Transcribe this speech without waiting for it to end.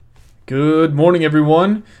Good morning,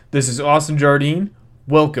 everyone. This is Austin Jardine.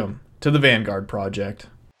 Welcome to the Vanguard Project.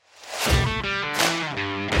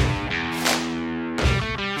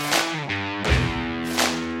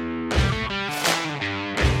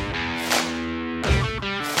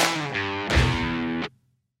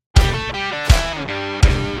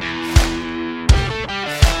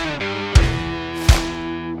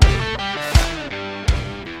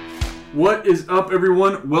 What is up,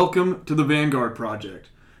 everyone? Welcome to the Vanguard Project.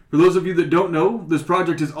 For those of you that don't know, this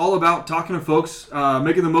project is all about talking to folks,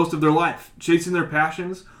 making the most of their life, chasing their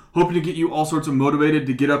passions, hoping to get you all sorts of motivated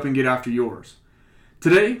to get up and get after yours.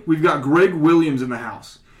 Today, we've got Greg Williams in the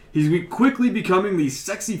house. He's quickly becoming the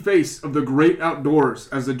sexy face of the great outdoors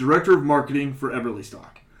as the Director of Marketing for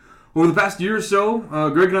Eberlestock. Over the past year or so,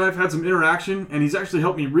 Greg and I have had some interaction, and he's actually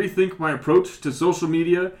helped me rethink my approach to social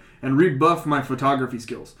media and rebuff my photography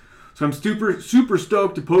skills. So I'm super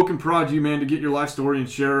stoked to poke and prod you, man, to get your life story and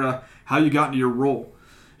share how you got into your role.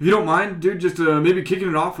 If you don't mind, dude, just maybe kicking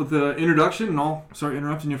it off with the introduction, and I'll start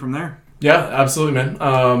interrupting you from there. Yeah, absolutely,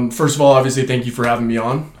 man. First of all, obviously, thank you for having me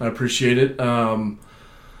on. I appreciate it.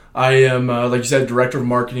 I am, like you said, Director of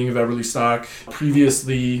Marketing of Eberlestock.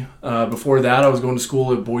 Previously, before that, I was going to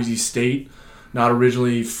school at Boise State. Not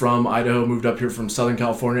originally from Idaho, moved up here from Southern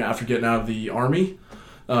California after getting out of the Army.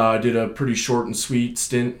 Did a pretty short and sweet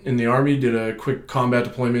stint in the Army, did a quick combat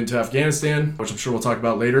deployment to Afghanistan, which I'm sure we'll talk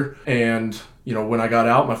about later. And, you know, when I got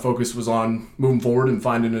out, my focus was on moving forward and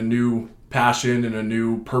finding a new passion and a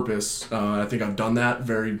new purpose. I think I've done that.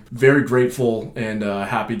 Very, very grateful and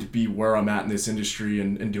happy to be where I'm at in this industry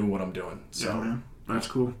and doing what I'm doing. So, yeah, man. That's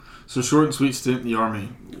cool. So short and sweet stint in the Army.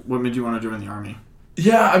 What made you want to join the Army?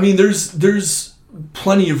 Yeah, I mean, there's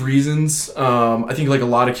plenty of reasons. I think like a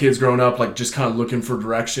lot of kids growing up, like just kind of looking for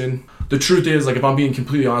direction. The truth is, like, if I'm being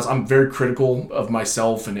completely honest, I'm very critical of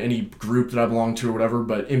myself and any group that I belong to or whatever.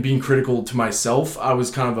 But in being critical to myself, I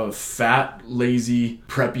was kind of a fat, lazy,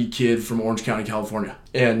 preppy kid from Orange County, California.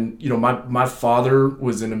 And, you know, my father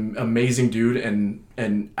was an amazing dude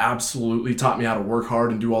and absolutely taught me how to work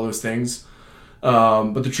hard and do all those things.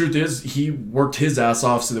 But the truth is, he worked his ass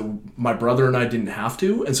off so that my brother and I didn't have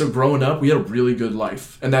to. And so growing up, we had a really good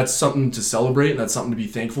life. And that's something to celebrate, and that's something to be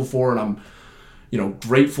thankful for. And I'm, you know,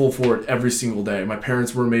 grateful for it every single day. My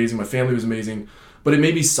parents were amazing. My family was amazing. But it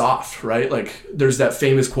made me soft, right? Like, there's that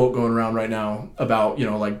famous quote going around right now about, you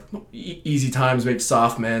know, like, easy times make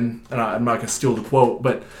soft men. And I'm not going to steal the quote,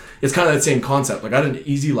 but it's kind of that same concept. Like, I had an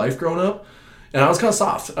easy life growing up. And I was kind of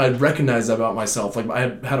soft. I recognized that about myself. Like,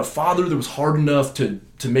 I had a father that was hard enough to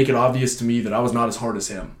make it obvious to me that I was not as hard as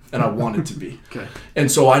him, and I wanted to be. Okay. And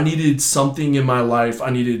so I needed something in my life. I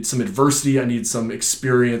needed some adversity. I needed some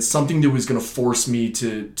experience, something that was going to force me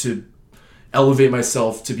to elevate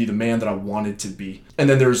myself to be the man that I wanted to be. And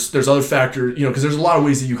then there's other factors, you know, because there's a lot of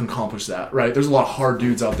ways that you can accomplish that, right? There's a lot of hard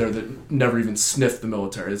dudes out there that never even sniffed the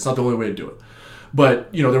military. It's not the only way to do it.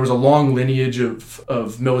 But, you know, there was a long lineage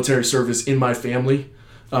of military service in my family.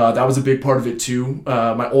 That was a big part of it, too.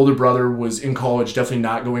 My older brother was in college, definitely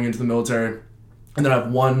not going into the military. And then I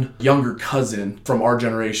have one younger cousin from our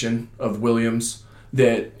generation of Williams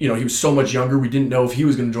that, you know, he was so much younger, we didn't know if he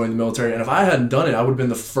was going to join the military. And if I hadn't done it, I would have been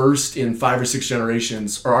the first in 5 or 6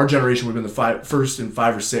 generations, or our generation would have been the first in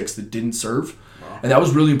 5 or 6 that didn't serve. Wow. And that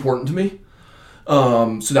was really important to me.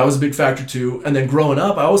 So that was a big factor, too. And then growing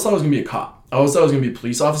up, I always thought I was going to be a cop. I always thought I was going to be a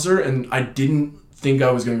police officer, and I didn't think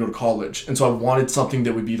I was going to go to college. And so I wanted something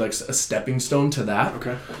that would be like a stepping stone to that.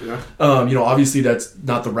 Okay, yeah. You know, obviously that's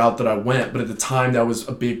not the route that I went, but at the time that was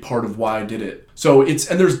a big part of why I did it. So and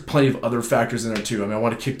there's plenty of other factors in there too. I mean, I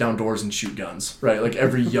want to kick down doors and shoot guns, right? Like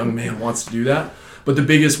every young man wants to do that. But the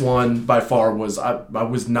biggest one by far was I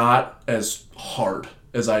was not as hard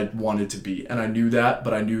as I wanted to be. And I knew that,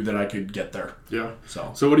 but I knew that I could get there. Yeah.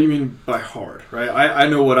 So what do you mean by hard, right? I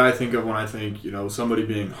know what I think of when I think, you know, somebody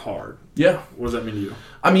being hard. Yeah. What does that mean to you?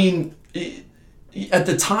 I mean, at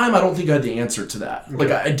the time, I don't think I had the answer to that. Okay.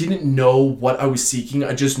 Like, I didn't know what I was seeking.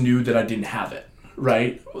 I just knew that I didn't have it,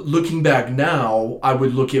 right? Looking back now, I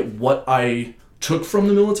would look at what I took from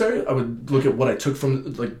the military. I would look at what I took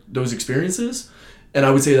from, like, those experiences, and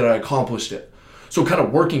I would say that I accomplished it. So kind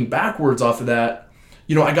of working backwards off of that,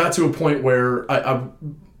 you know, I got to a point where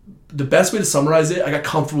the best way to summarize it, I got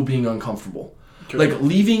comfortable being uncomfortable. Okay. Like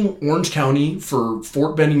leaving Orange County for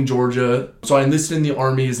Fort Benning, Georgia. So I enlisted in the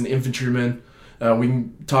Army as an infantryman. We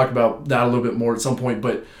can talk about that a little bit more at some point,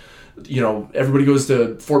 but you know, everybody goes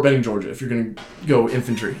to Fort Benning, Georgia if you're going to go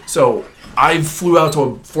infantry. So I flew out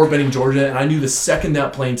to Fort Benning, Georgia, and I knew the second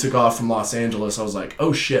that plane took off from Los Angeles, I was like,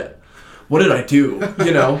 oh shit. what did I do?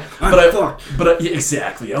 Fucked.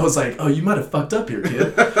 Exactly. I was like, oh, you might have fucked up here,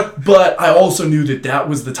 kid. But I also knew that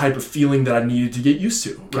was the type of feeling that I needed to get used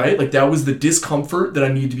to, right? Like that was the discomfort that I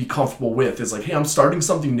needed to be comfortable with. It's like, hey, I'm starting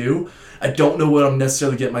something new. I don't know what I'm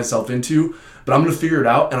necessarily getting myself into, but I'm going to figure it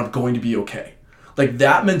out and I'm going to be okay. Like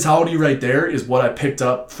that mentality right there is what I picked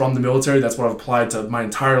up from the military. That's what I've applied to my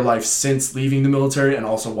entire life since leaving the military and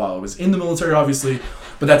also while I was in the military, obviously.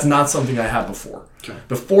 But that's not something I had before. Okay.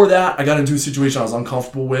 Before that, I got into a situation I was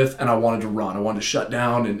uncomfortable with and I wanted to run. I wanted to shut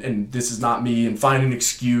down and this is not me and find an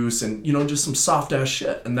excuse and, just some soft ass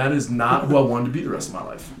shit. And that is not who I wanted to be the rest of my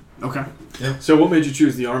life. Okay. Yeah. So what made you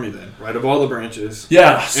choose the Army then, right? Of all the branches.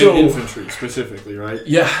 Yeah. So and infantry specifically, right?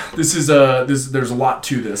 Yeah. There's a lot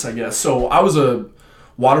to this, I guess. So I was a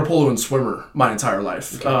water polo and swimmer my entire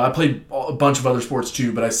life. Okay. I played a bunch of other sports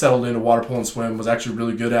too, but I settled into water polo and swim, was actually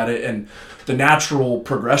really good at it. And the natural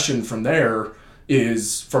progression from there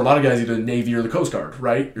is, for a lot of guys, either the Navy or the Coast Guard,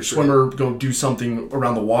 right? Your swimmer, go do something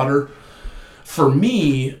around the water. For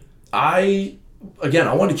me, I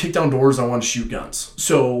wanted to kick down doors and I wanted to shoot guns.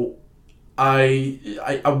 So I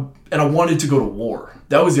wanted to go to war.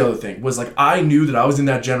 That was the other thing, was like I knew that I was in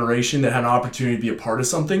that generation that had an opportunity to be a part of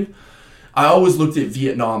something. I always looked at the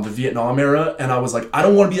Vietnam era, and I was like, I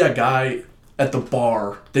don't want to be that guy at the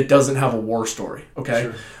bar that doesn't have a war story, okay?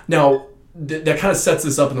 Sure. Now, that kind of sets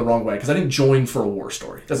this up in the wrong way, because I didn't join for a war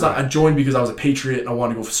story. That's not. I joined because I was a patriot and I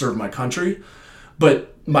wanted to go serve my country.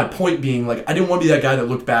 But my point being, like, I didn't want to be that guy that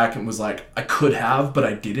looked back and was like, I could have, but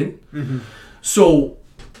I didn't. Mm-hmm. So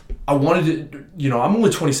I wanted to, I'm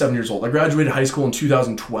only 27 years old. I graduated high school in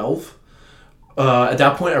 2012. At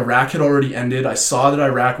that point, Iraq had already ended. I saw that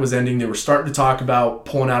Iraq was ending. They were starting to talk about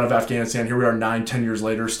pulling out of Afghanistan. Here we are 9-10 years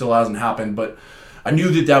later. Still hasn't happened, but I knew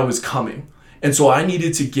that was coming. And so I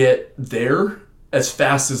needed to get there as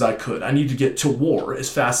fast as I could. I needed to get to war as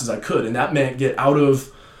fast as I could. And that meant get out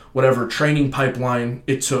of whatever training pipeline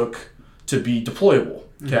it took to be deployable.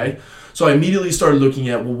 Okay. Mm-hmm. So I immediately started looking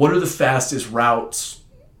at, well, what are the fastest routes,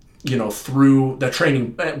 through that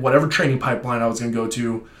training, whatever training pipeline I was going to go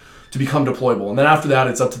to become deployable. And then after that,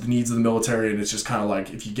 it's up to the needs of the military, and it's just kind of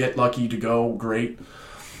like, if you get lucky to go, great.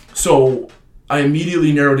 So I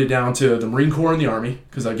immediately narrowed it down to the Marine Corps and the Army,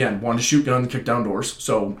 because again, wanted to shoot guns, kick down doors.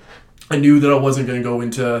 So I knew that I wasn't going to go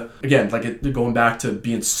into, again, going back to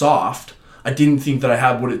being soft, I didn't think that I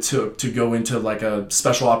had what it took to go into like a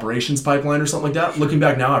special operations pipeline or something like that. Looking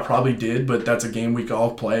back now, I probably did, but that's a game we could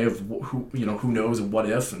all play of who knows and what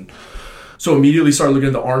if. And so immediately started looking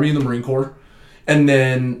at the Army and the Marine Corps. And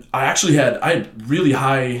then I had really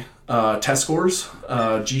high test scores,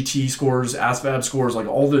 GT scores, ASVAB scores, like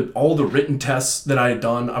all the written tests that I had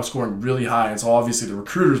done, I was scoring really high. And so obviously the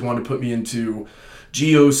recruiters wanted to put me into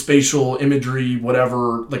geospatial imagery,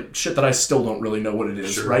 whatever, like shit that I still don't really know what it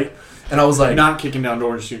is, sure. Right? And I was like... You're not kicking down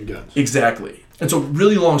doors and shooting guns. Exactly. And so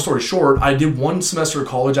really long story short, I did one semester of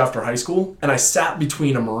college after high school, and I sat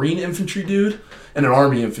between a Marine infantry dude and an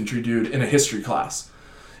Army infantry dude in a history class.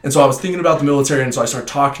 And so I was thinking about the military, and so I started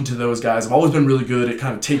talking to those guys. I've always been really good at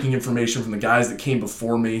kind of taking information from the guys that came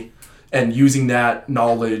before me and using that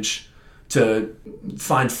knowledge to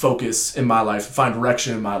find focus in my life, find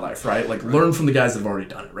direction in my life, right? Like learn from the guys that have already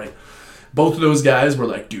done it, right? Both of those guys were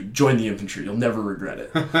like, dude, join the infantry. You'll never regret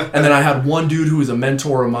it. And then I had one dude who was a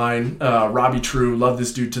mentor of mine, Robbie True. Love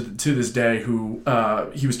this dude to this day, who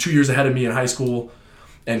he was 2 years ahead of me in high school.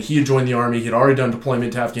 And he had joined the Army. He had already done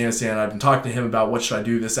deployment to Afghanistan. I'd been talking to him about what should I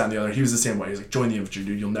do, this, that, and the other. He was the same way. He's like, join the infantry,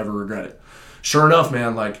 dude. You'll never regret it. Sure enough,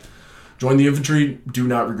 man, like, join the infantry, do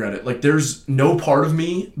not regret it. Like, there's no part of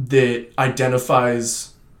me that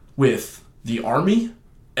identifies with the Army.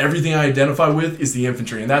 Everything I identify with is the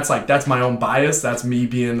infantry. And that's my own bias. That's me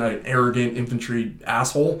being an arrogant infantry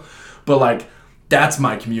asshole. But, like, that's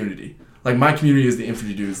my community. Like, my community is the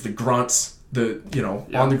infantry dudes, the grunts,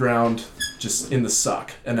 on the ground, just in the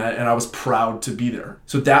suck, and I was proud to be there.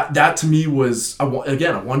 So that to me was, I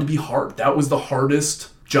wanted to be hard. That was the hardest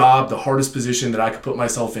job, the hardest position that I could put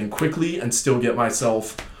myself in quickly and still get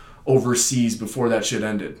myself overseas before that shit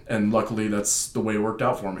ended. And luckily, that's the way it worked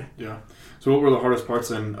out for me. Yeah. So what were the hardest parts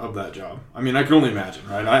then of that job? I mean, I can only imagine,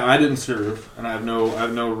 right? I didn't serve, and I have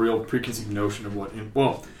no real preconceived notion of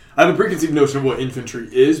I have a preconceived notion of what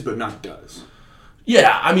infantry is, but not does.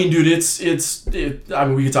 Yeah, I mean, dude, I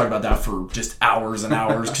mean, we could talk about that for just hours and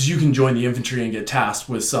hours, because you can join the infantry and get tasked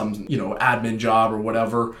with some, admin job or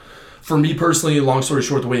whatever. For me personally, long story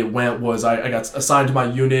short, the way it went was I got assigned to my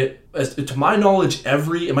unit. To my knowledge,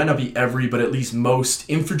 it might not be every, but at least most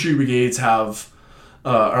infantry brigades have,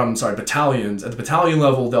 battalions. At the battalion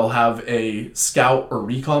level, they'll have a scout or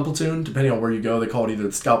recon platoon, depending on where you go. They call it either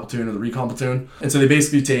the scout platoon or the recon platoon. And so they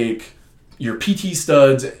basically take your PT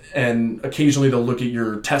studs, and occasionally they'll look at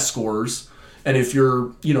your test scores. And if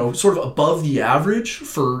you're, sort of above the average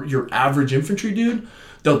for your average infantry dude,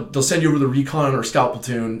 they'll send you over the recon or scout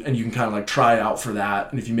platoon, and you can kind of like try out for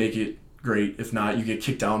that. And if you make it, great. If not, you get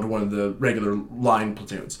kicked down to one of the regular line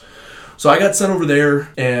platoons. So I got sent over there,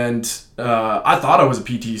 and I thought I was a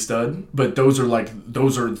PT stud, but those are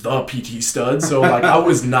the PT studs. So like I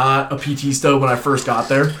was not a PT stud when I first got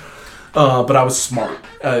there, but I was smart.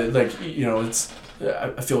 I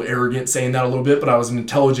feel arrogant saying that a little bit, but I was an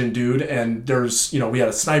intelligent dude. And there's, we had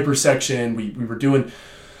a sniper section. We were doing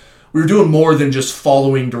more than just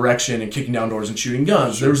following direction and kicking down doors and shooting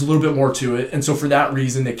guns. There was a little bit more to it. And so for that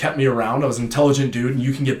reason, they kept me around. I was an intelligent dude, and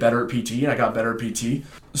you can get better at PT, and I got better at PT.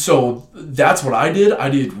 So that's what I did. I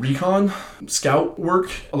did recon, scout work,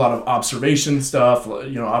 a lot of observation stuff.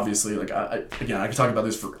 Obviously, like I can talk about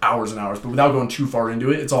this for hours and hours, but without going too far into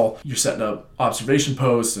it, it's all you're setting up observation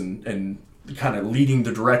posts and kind of leading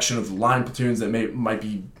the direction of the line platoons that might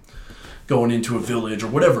be going into a village or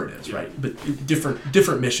whatever it is, right? But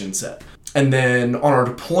different mission set. And then on our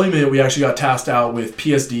deployment, we actually got tasked out with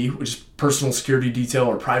PSD, which is personal security detail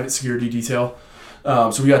or private security detail.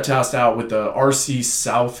 So we got tasked out with the RC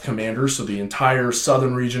South commander, so the entire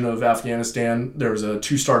southern region of Afghanistan. There was a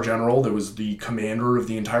 2-star general that was the commander of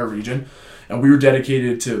the entire region, and we were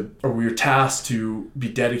tasked to be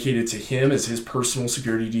dedicated to him as his personal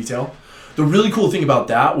security detail. The really cool thing about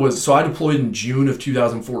that was, so I deployed in June of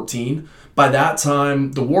 2014. By that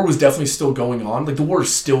time, the war was definitely still going on. Like, the war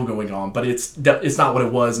is still going on, but it's not what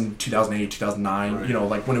it was in 2008, 2009, right.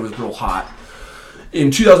 Like when it was real hot. In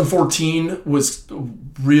 2014 was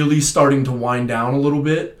really starting to wind down a little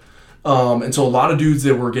bit. And so a lot of dudes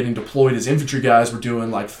that were getting deployed as infantry guys were doing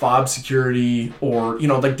like FOB security, or,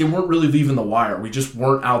 like they weren't really leaving the wire. We just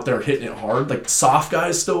weren't out there hitting it hard. Like soft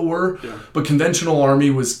guys still were, but conventional army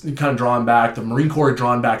was kind of drawing back. The Marine Corps had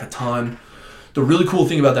drawn back a ton. The really cool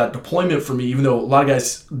thing about that deployment for me, even though a lot of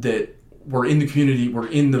guys that were in the community, were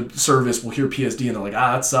in the service, will hear PSD and they're like,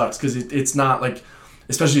 that sucks. Because it's not like,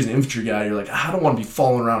 especially as an infantry guy, you're like, I don't want to be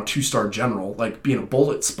following around 2-star general, like being a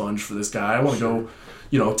bullet sponge for this guy. I want to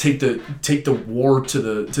go, take the war to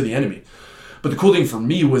the enemy. But the cool thing for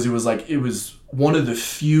me was it was one of the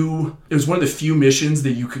few missions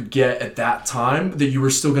that you could get at that time that you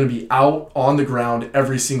were still going to be out on the ground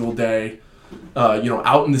every single day,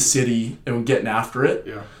 out in the city and getting after it.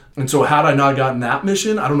 Yeah. And so had I not gotten that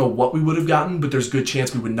mission, I don't know what we would have gotten, but there's a good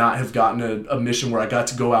chance we would not have gotten a mission where I got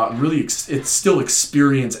to go out and really still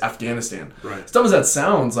experience Afghanistan. Right. As dumb as that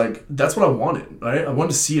sounds, like that's what I wanted, right? I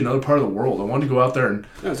wanted to see another part of the world. I wanted to go out there and...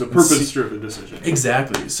 Yeah, it's a purpose-driven decision.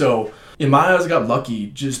 Exactly. So in my eyes, I got lucky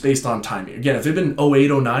just based on timing. Again, if it had been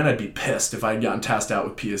 08, 09, I'd be pissed if I had gotten tasked out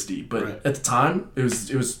with PSD. But at the time, it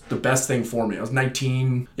was the best thing for me. I was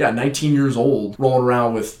 19 years old, rolling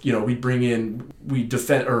around with, we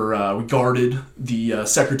guarded the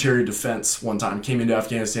Secretary of Defense one time, came into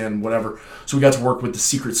Afghanistan, whatever. So we got to work with the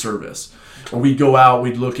Secret Service. Or we'd go out,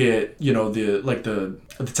 we'd look at,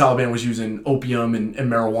 the Taliban was using opium and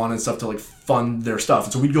marijuana and stuff to like fund their stuff.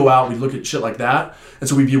 And so we'd go out, we'd look at shit like that. And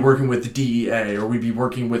so we'd be working with the DEA, or we'd be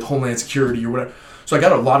working with Homeland Security or whatever. So I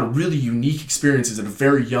got a lot of really unique experiences at a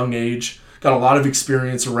very young age. Got a lot of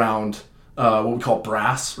experience around what we call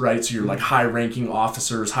brass, right? So you're like high-ranking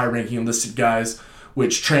officers, high-ranking enlisted guys,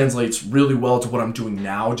 which translates really well to what I'm doing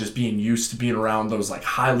now, just being used to being around those like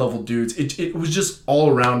high-level dudes. It was just all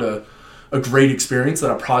around a great experience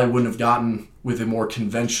that I probably wouldn't have gotten with a more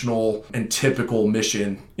conventional and typical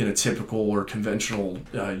mission in a typical or conventional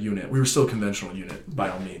unit. We were still a conventional unit by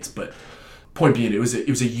all means, but point being, it was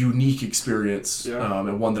a unique experience,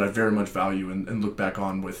 and one that I very much value and look back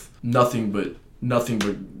on with nothing but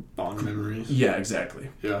fond memories. Yeah, exactly.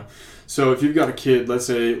 Yeah. So if you've got a kid, let's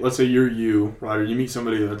say you're you, right, or you meet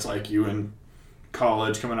somebody that's like you in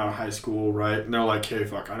college, coming out of high school, right, and they're like, hey,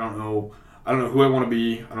 fuck, I don't know who I want to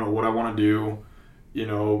be. I don't know what I want to do.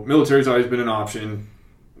 Military's always been an option.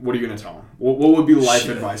 What are you going to tell them? What would be life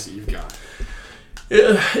advice that you've got?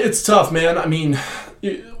 It's tough, man. I mean,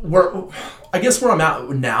 where I'm at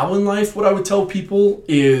now in life, what I would tell people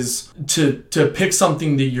is to pick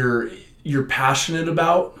something that you're passionate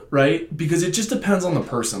about, right? Because it just depends on the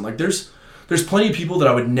person. Like there's plenty of people that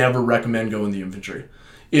I would never recommend go in the infantry.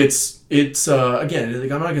 It's again,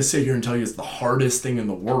 like, I'm not going to sit here and tell you it's the hardest thing in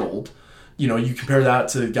the world. You compare that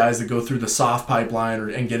to guys that go through the soft pipeline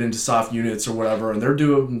and get into soft units or whatever, and they're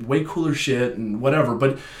doing way cooler shit and whatever.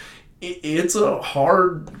 But it's a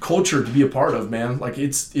hard culture to be a part of, man. Like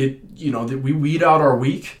we weed out our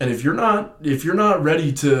weak, and if you're not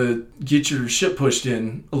ready to get your shit pushed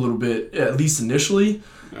in a little bit, at least initially,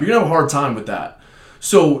 you're gonna have a hard time with that.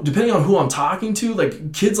 So depending on who I'm talking to,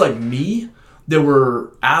 like kids like me that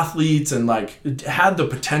were athletes and like had the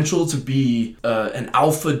potential to be an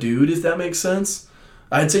alpha dude, if that makes sense,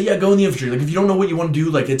 I'd say, yeah, go in the infantry. Like if you don't know what you want to do,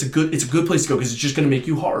 like it's a good place to go because it's just going to make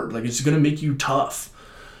you hard. Like it's going to make you tough.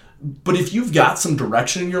 But if you've got some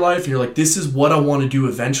direction in your life and you're like, this is what I want to do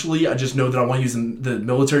eventually, I just know that I want to use the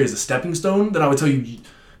military as a stepping stone, then I would tell you,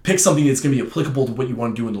 pick something that's going to be applicable to what you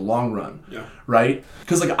want to do in the long run. Yeah. Right?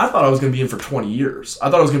 Because like I thought I was going to be in for 20 years. I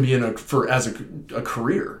thought I was going to be in as a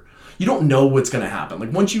career. You don't know what's going to happen.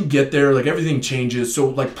 Like once you get there, like everything changes. So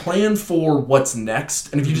like plan for what's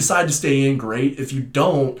next. And if you decide to stay in, great. If you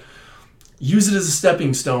don't, use it as a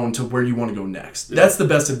stepping stone to where you want to go next. Yeah. That's the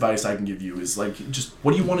best advice I can give you is like, just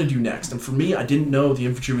what do you want to do next? And for me, I didn't know the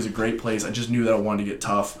infantry was a great place. I just knew that I wanted to get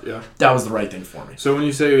tough. Yeah. That was the right thing for me. So when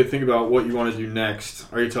you say think about what you want to do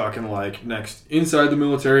next, are you talking like next inside the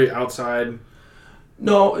military, outside?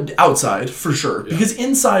 No, outside for sure. Yeah. Because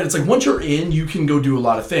inside, it's like once you're in, you can go do a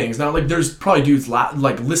lot of things. Now, like there's probably dudes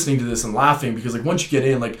like listening to this and laughing because like once you get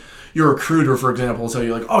in, like your recruiter, for example, will tell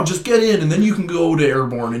you like, oh, just get in and then you can go to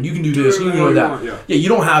airborne and you can do this and you can do that. Yeah, you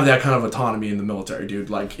don't have that kind of autonomy in the military, dude.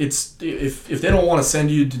 Like it's if they don't want to send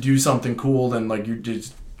you to do something cool, then like you're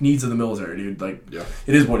just needs of the military, dude. Like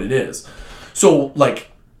it is what it is. So like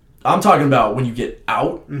I'm talking about when you get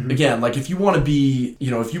out, again, like if you want to be,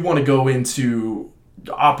 if you want to go into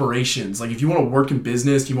operations, like if you want to work in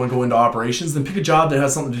business, you want to go into operations, then pick a job that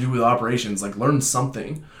has something to do with operations, like learn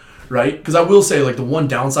something, right? Because I will say like the one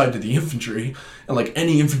downside to the infantry, and like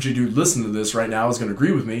any infantry dude listening to this right now is going to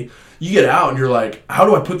agree with me, you get out and you're like, how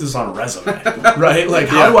do I put this on a resume? Right? Like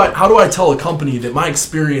how do I tell a company that my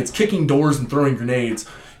experience kicking doors and throwing grenades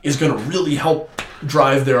is going to really help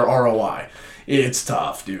drive their ROI? It's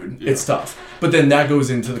tough, dude. It's tough. But then that goes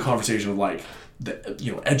into the conversation of like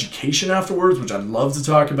education afterwards, which I'd love to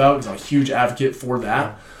talk about because I'm a huge advocate for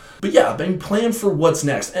that. But yeah, then plan for what's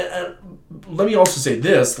next. And let me also say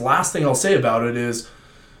this, the last thing I'll say about it is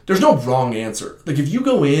there's no wrong answer. Like if you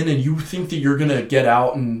go in and you think that you're going to get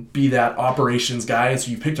out and be that operations guy, and so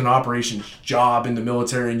you picked an operations job in the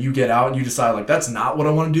military and you get out and you decide like that's not what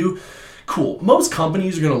I want to do, cool. Most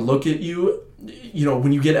companies are going to look at you,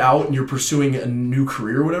 when you get out and you're pursuing a new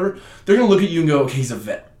career or whatever, they're going to look at you and go, okay, he's a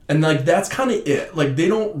vet. And like that's kind of it. Like they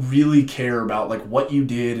don't really care about like what you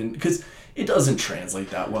did, and because it doesn't translate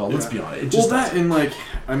that well. Let's be honest. It just that and like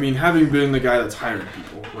having been the guy that's hired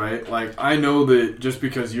people, right? Like I know that just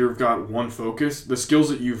because you've got one focus, the skills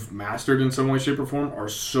that you've mastered in some way, shape, or form are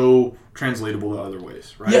so translatable to other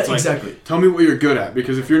ways, right? Yeah, it's like, exactly. Tell me what you're good at,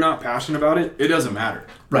 because if you're not passionate about it, it doesn't matter,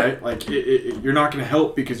 right? Like you're not going to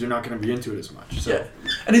help because you're not going to be into it as much. So. Yeah,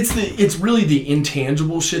 and it's really the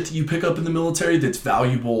intangible shit that you pick up in the military that's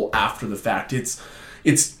valuable after the fact. It's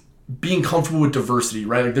being comfortable with diversity,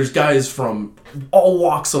 right? Like there's guys from all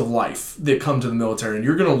walks of life that come to the military, and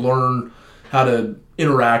you're going to learn how to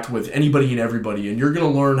interact with anybody and everybody, and you're going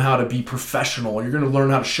to learn how to be professional, and you're going to learn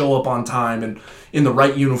how to show up on time and in the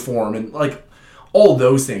right uniform and like all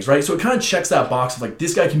those things, right? So it kind of checks that box of like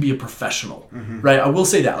this guy can be a professional, right? I will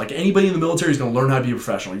say that like anybody in the military is going to learn how to be a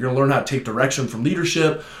professional. You're going to learn how to take direction from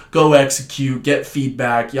leadership, go execute, get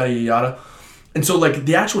feedback, yada yada yada. And so like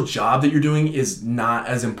the actual job that you're doing is not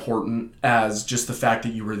as important as just the fact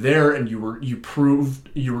that you were there and you were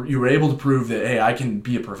able to prove that, hey, I can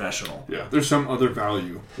be a professional. Yeah, there's some other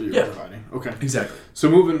value that you're providing. Okay, exactly. So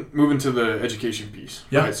moving to the education piece.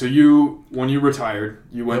 Yeah. Right? So when you retired,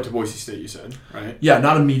 you went to Boise State. You said, right? Yeah,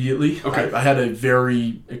 not immediately. Okay. I had a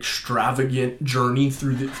very extravagant journey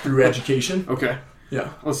through education. Okay.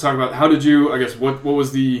 Yeah. Let's talk about how did you? I guess what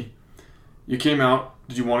was the? You came out.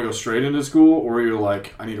 Did you want to go straight into school, or were you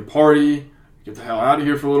like, I need a party, get the hell out of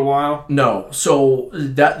here for a little while? No. So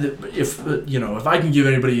that if I can give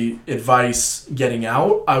anybody advice getting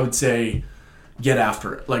out, I would say get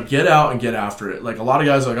after it. Like get out and get after it. Like a lot of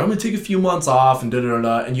guys are like, I'm gonna take a few months off and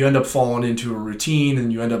and you end up falling into a routine,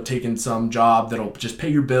 and you end up taking some job that'll just pay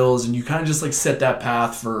your bills, and you kind of just like set that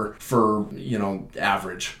path for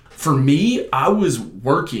average. For me, I was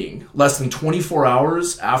working less than 24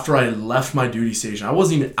 hours after I left my duty station. I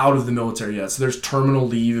wasn't even out of the military yet. So there's terminal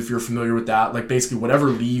leave, if you're familiar with that. Like basically whatever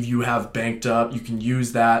leave you have banked up, you can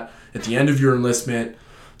use that at the end of your enlistment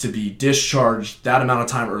to be discharged that amount of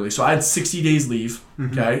time early. So I had 60 days leave,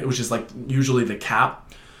 okay, which is like usually the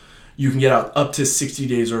cap. You can get out up to 60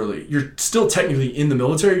 days early. You're still technically in the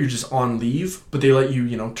military, you're just on leave, but they let you,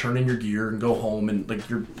 turn in your gear and go home, and like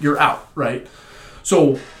you're out, right?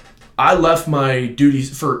 So I left my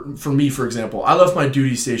duties, for me, for example, I left my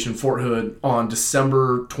duty station, Fort Hood, on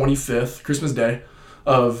December 25th, Christmas Day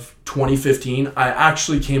of 2015. I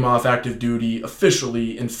actually came off active duty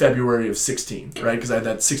officially in February of 16, right? Because I had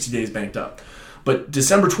that 60 days banked up. But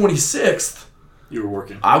December 26th, you were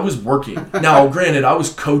working. I was working. Now, granted, I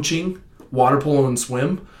was coaching water polo and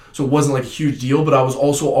swim, so it wasn't like a huge deal, but I was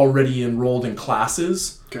also already enrolled in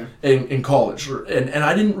classes in college. And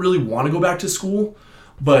I didn't really want to go back to school,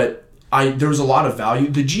 but there was a lot of value.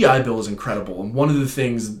 The GI Bill is incredible, and one of the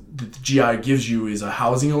things that the GI gives you is a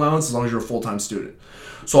housing allowance as long as you're a full-time student.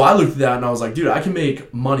 So I looked at that and I was like, dude, I can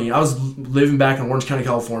make money. I was living back in Orange County,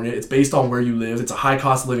 California. It's based on where you live. It's a high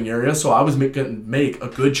cost of living area. So I was going to make a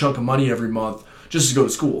good chunk of money every month just to go to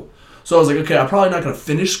school. So I was like, okay, I'm probably not going to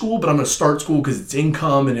finish school, but I'm going to start school because it's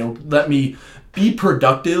income and it'll let me be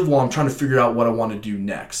productive while I'm trying to figure out what I want to do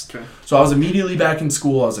next. Okay. So I was immediately back in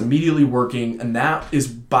school. I was immediately working. And that is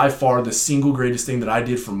by far the single greatest thing that I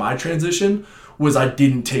did for my transition was I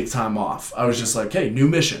didn't take time off. I was just like, hey, new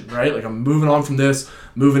mission, right? Like I'm moving on from this,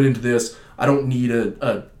 moving into this. I don't need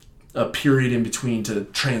a period in between to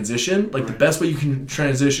transition. Like the best way you can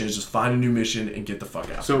transition is just find a new mission and get the fuck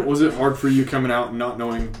out. So was it hard for you coming out and not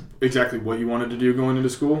knowing exactly what you wanted to do going into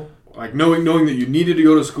school? Like knowing that you needed to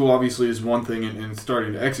go to school obviously is one thing and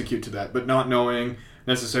starting to execute to that, but not knowing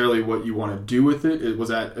necessarily what you want to do with it, was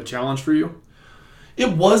that a challenge for you?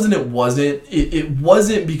 It was and it wasn't. It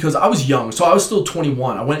wasn't because I was young. So I was still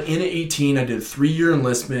 21. I went in at 18. I did a 3-year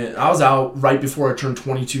enlistment. I was out right before I turned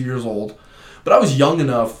 22 years old. But I was young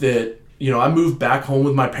enough that, I moved back home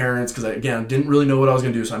with my parents because, again, didn't really know what I was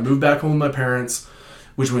going to do. So I moved back home with my parents,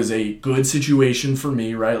 which was a good situation for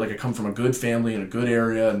me, right? Like I come from a good family in a good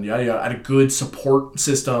area and yada, yada. I had a good support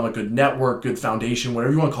system, a good network, good foundation,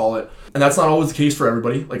 whatever you want to call it. And that's not always the case for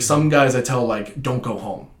everybody. Like some guys I tell, like, don't go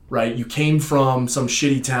home. Right? You came from some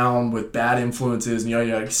shitty town with bad influences and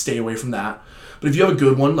you stay away from that. But if you have a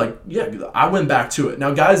good one, I went back to it.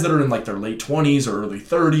 Now, guys that are in like their late 20s or early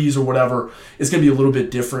 30s or whatever, it's going to be a little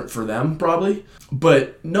bit different for them probably.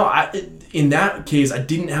 But no, in that case, I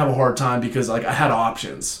didn't have a hard time because like I had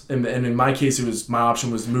options. And in my case, my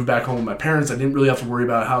option was to move back home with my parents. I didn't really have to worry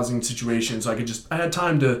about a housing situation. So I had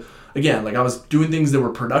time to, again, like I was doing things that were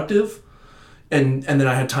productive and then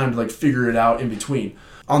I had time to like figure it out in between.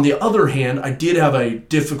 On the other hand, I did have a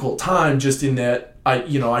difficult time just in that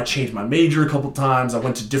I changed my major a couple times. I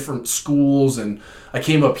went to different schools and I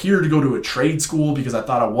came up here to go to a trade school because I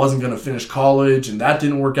thought I wasn't going to finish college and that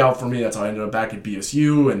didn't work out for me. That's how I ended up back at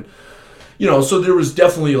BSU. And, so there was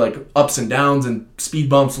definitely like ups and downs and speed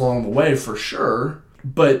bumps along the way for sure.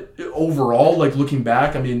 But overall, like looking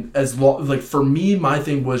back, I mean, for me, my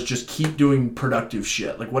thing was just keep doing productive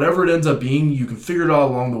shit. Like whatever it ends up being, you can figure it out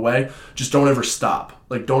along the way. Just don't ever stop.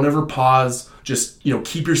 Like don't ever pause. Just,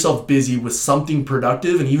 keep yourself busy with something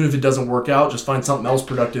productive. And even if it doesn't work out, just find something else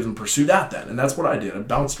productive and pursue that then. And that's what I did. I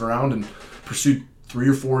bounced around and pursued 3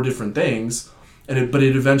 or 4 different things. But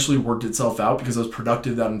it eventually worked itself out because I was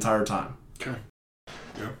productive that entire time. Okay.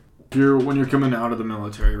 When you're coming out of the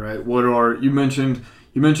military, right? You mentioned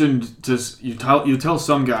you tell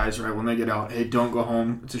some guys, right, when they get out, hey, don't go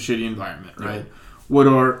home. It's a shitty environment, right? Yeah. What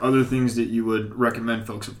are other things that you would recommend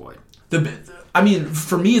folks avoid?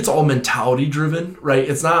 For me, it's all mentality driven, right?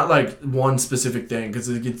 It's not like one specific thing because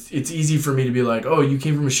it's easy for me to be like, oh, you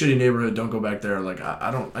came from a shitty neighborhood, don't go back there. Like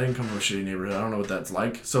I didn't come from a shitty neighborhood. I don't know what that's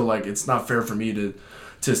like. So like, it's not fair for me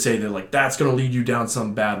to say that like that's going to lead you down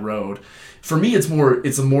some bad road. For me, it's more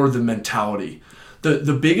the mentality.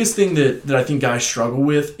 The biggest thing that I think guys struggle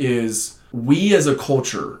with is we as a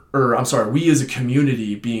culture, we as a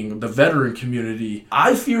community, being the veteran community,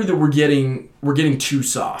 I fear that we're getting too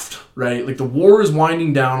soft, right? Like the war is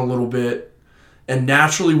winding down a little bit, and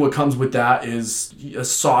naturally what comes with that is a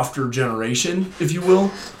softer generation, if you will.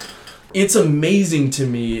 It's amazing to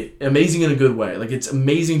me, amazing in a good way. Like it's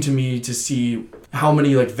amazing to me to see how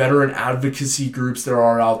many like veteran advocacy groups there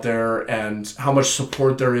are out there and how much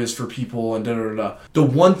support there is for people and da-da-da-da. The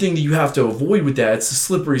one thing that you have to avoid with that, it's a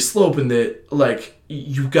slippery slope in that like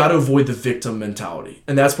you've got to avoid the victim mentality.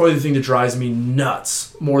 And that's probably the thing that drives me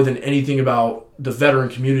nuts more than anything about the veteran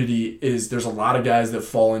community is there's a lot of guys that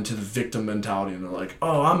fall into the victim mentality and they're like,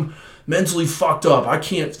 oh, I'm mentally fucked up. I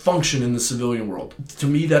can't function in the civilian world. To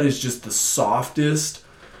me, that is just the softest,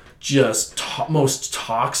 most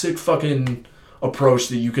toxic fucking approach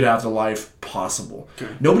that you could have to life possible.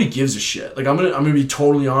 Okay. Nobody gives a shit. Like I'm gonna be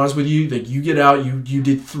totally honest with you. Like you get out, you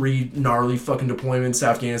did 3 gnarly fucking deployments,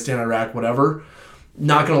 Afghanistan, Iraq, whatever.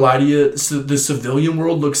 Not gonna lie to you, so the civilian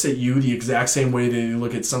world looks at you the exact same way they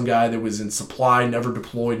look at some guy that was in supply, never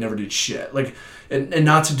deployed, never did shit. Like, and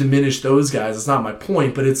not to diminish those guys, it's not my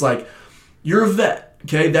point, but it's like you're a vet.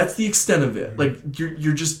 Okay, that's the extent of it. Like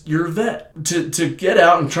you're a vet. To get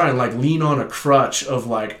out and try and like lean on a crutch of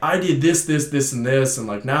like I did this, and this, and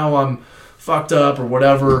like now I'm fucked up or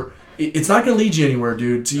whatever. It's not going to lead you anywhere,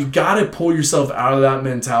 dude. So you got to pull yourself out of that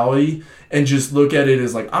mentality and just look at it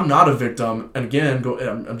as like, I'm not a victim. And again,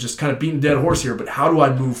 I'm just kind of beating a dead horse here, but how do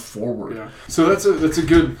I move forward? Yeah. So that's a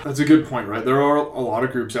good point, right? There are a lot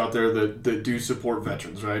of groups out there that do support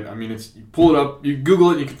veterans, right? I mean, you pull it up, you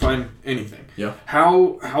Google it, you can find anything. Yeah.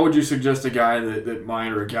 How would you suggest a guy that might,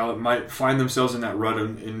 or a gal that might find themselves in that rut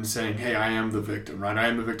in saying, hey, I am the victim, right? I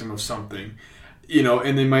am the victim of something.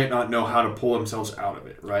 And they might not know how to pull themselves out of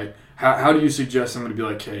it, right? How do you suggest somebody be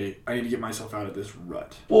like, hey, I need to get myself out of this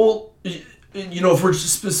rut? Well, if we're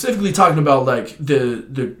specifically talking about like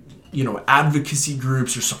the advocacy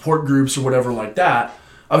groups or support groups or whatever like that,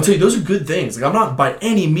 I would tell you those are good things. Like I'm not by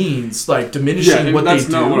any means like diminishing what they do. That's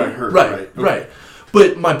not what I heard. Right, okay. right.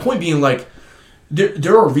 But my point being like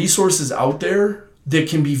there are resources out there that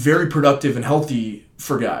can be very productive and healthy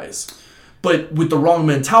for guys. But with the wrong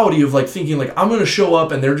mentality of like thinking like I'm going to show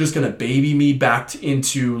up and they're just going to baby me back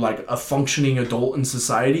into like a functioning adult in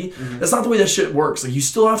society. Mm-hmm. That's not the way that shit works. Like you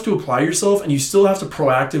still have to apply yourself and you still have to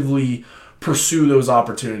proactively pursue those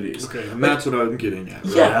opportunities. Okay, and that's what I'm getting at.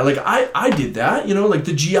 Right? Yeah, like I did that. Like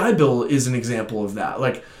the GI Bill is an example of that.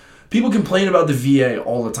 Like people complain about the VA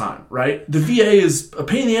all the time, right? The VA is a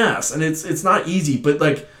pain in the ass and it's not easy, but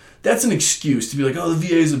like that's an excuse to be like, oh, the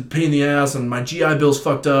VA is a pain in the ass and my GI Bill's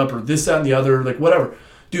fucked up or this, that, and the other, like whatever.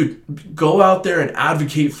 Dude, go out there and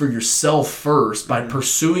advocate for yourself first by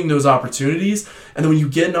pursuing those opportunities. And then when you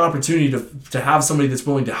get an opportunity to have somebody that's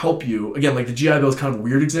willing to help you, again, like the GI Bill is kind of a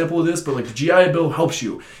weird example of this, but like the GI Bill helps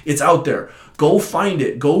you. It's out there. Go find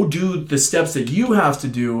it. Go do the steps that you have to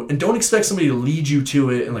do and don't expect somebody to lead you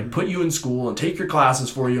to it and like put you in school and take your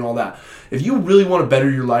classes for you and all that. If you really want to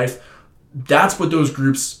better your life, that's what those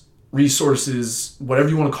groups, resources, whatever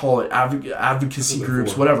you want to call it, advocacy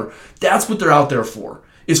groups, whatever. That's what they're out there for.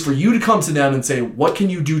 Is for you to come to them and say, what can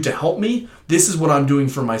you do to help me? This is what I'm doing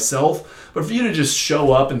for myself. But for you to just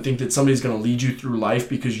show up and think that somebody's going to lead you through life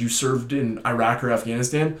because you served in Iraq or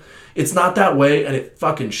Afghanistan, it's not that way and it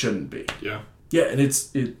fucking shouldn't be. Yeah. Yeah, and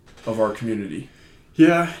it's of our community.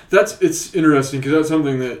 Yeah, it's interesting because that's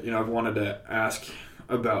something that, I've wanted to ask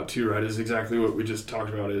about too, right? Is exactly what we just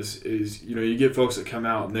talked about is you get folks that come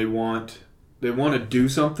out and they want to do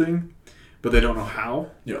something but they don't know how.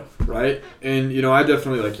 Yeah. Right? And I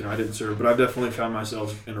definitely I didn't serve, but I've definitely found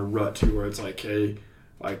myself in a rut too where it's like, hey,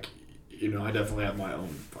 like I definitely have my own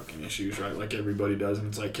fucking issues, right? Like everybody does, and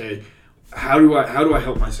it's like, hey, how do I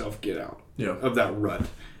help myself get out of that rut?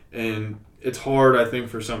 And it's hard, I think,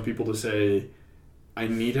 for some people to say I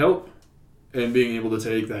need help. And being able to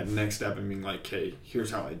take that next step and being like, hey,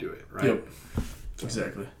 here's how I do it, right? Yep.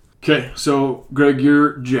 Exactly. Okay, so Greg,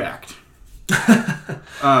 you're jacked.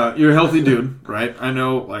 You're a healthy dude, right? I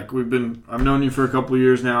know, I've known you for a couple of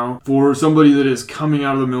years now. For somebody that is coming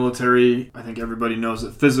out of the military, I think everybody knows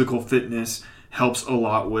that physical fitness helps a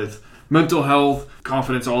lot with mental health,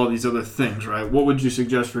 confidence, all of these other things, right? What would you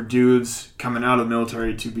suggest for dudes coming out of the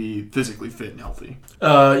military to be physically fit and healthy?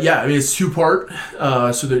 It's two-part.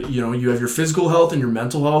 So that, you have your physical health and your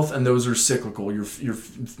mental health, and those are cyclical. Your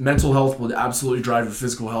mental health will absolutely drive your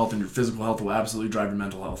physical health, and your physical health will absolutely drive your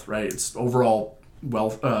mental health, right? It's overall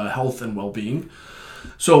health and well-being.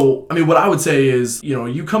 So, what I would say is,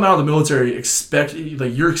 you come out of the military,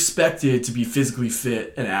 you're expected to be physically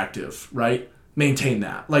fit and active, right? Maintain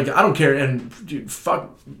that. I don't care. And dude,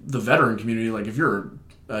 fuck the veteran community. If you're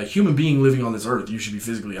a human being living on this earth, you should be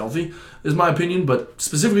physically healthy, is my opinion. But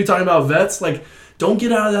specifically talking about vets, don't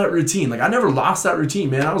get out of that routine. I never lost that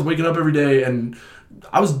routine, man. I was waking up every day and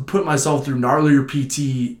I was putting myself through gnarlier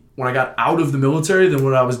PT when I got out of the military than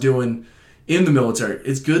what I was doing in the military.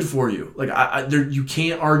 It's good for you. You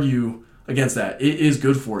can't argue against that. It is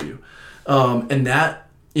good for you. And that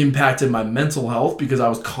impacted my mental health because I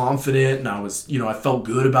was confident and I was, I felt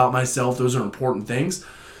good about myself. Those are important things.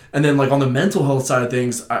 And then on the mental health side of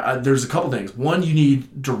things, there's a couple things. One, you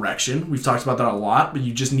need direction. We've talked about that a lot, but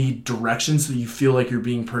you just need direction so that you feel like you're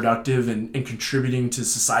being productive and contributing to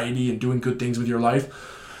society and doing good things with your life.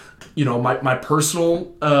 My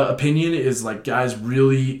personal opinion is guys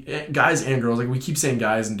and girls, we keep saying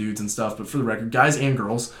guys and dudes and stuff, but for the record, guys and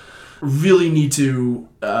girls really need to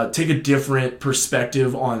take a different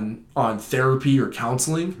perspective on therapy or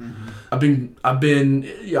counseling.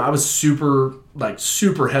 Mm-hmm. I was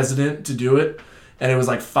super hesitant to do it. And it was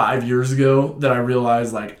 5 years ago that I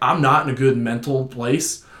realized I'm not in a good mental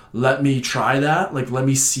place. let me try that. Like, let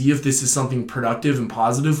me see if this is something productive and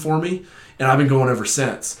positive for me. And I've been going ever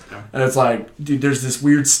since. Yeah. And it's like, dude, there's this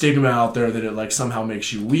weird stigma out there that it like somehow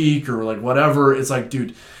makes you weak or like whatever. It's like,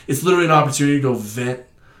 dude, it's literally an opportunity to go vent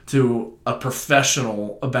to a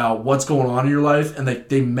professional about what's going on in your life, and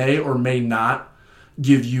they may or may not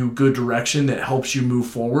give you good direction that helps you move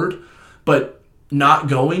forward. But not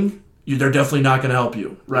going, they're definitely not going to help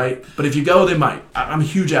you, right? But if you go, they might. I'm a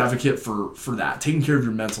huge advocate for that, taking care of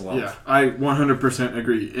your mental health. Yeah, I 100%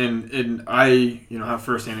 agree. And I, have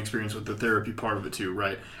firsthand experience with the therapy part of it too,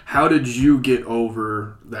 right? How did you get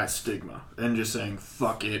over that stigma and just saying,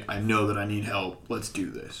 fuck it, I know that I need help, let's do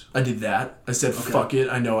this? I did that. I said, fuck it,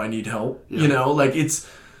 I know I need help. Yeah. Like it's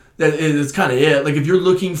kind of it. Like if you're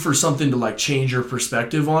looking for something to like change your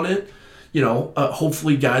perspective on it,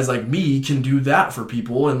 hopefully guys like me can do that for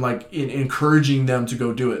people and like encouraging them to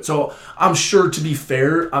go do it. So I'm sure, to be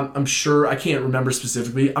fair, I'm sure, I can't remember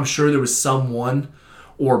specifically, I'm sure there was someone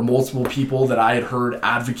or multiple people that I had heard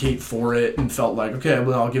advocate for it and felt like, okay,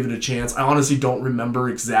 well, I'll give it a chance. I honestly don't remember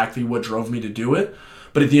exactly what drove me to do it.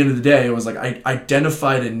 But at the end of the day, it was like I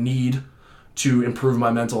identified a need to improve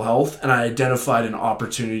my mental health, and I identified an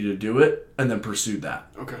opportunity to do it, and then pursued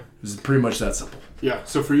that. Okay. It was pretty much that simple. Yeah,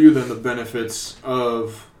 so for you then, the benefits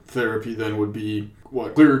of therapy then would be,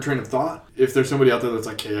 what, clearer train of thought? If there's somebody out there that's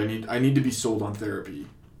like, hey, I need to be sold on therapy.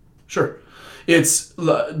 Sure. It's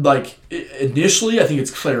like, initially, I think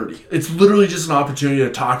it's clarity. It's literally just an opportunity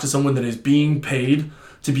to talk to someone that is being paid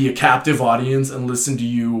to be a captive audience and listen to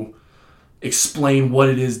you explain what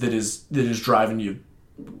it is that is driving you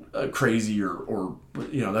crazy or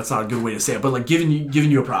that's not a good way to say it, but like giving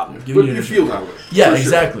you a problem. But you feel that way. Yeah,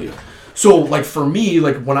 exactly. Sure. So like for me,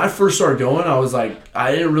 like when I first started going, I was like,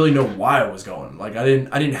 I didn't really know why I was going. Like I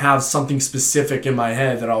didn't have something specific in my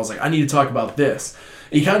head that I was like, I need to talk about this.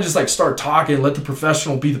 And you kind of just like start talking, let the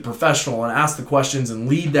professional be the professional and ask the questions and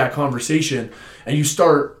lead that conversation. And you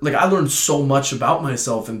start, like I learned so much about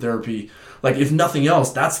myself in therapy. Like, if nothing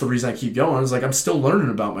else, that's the reason I keep going. It's like, I'm still learning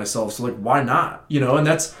about myself. So, like, why not? And I think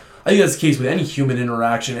that's the case with any human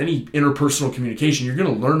interaction, any interpersonal communication. You're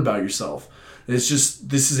going to learn about yourself. And it's just,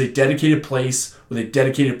 this is a dedicated place with a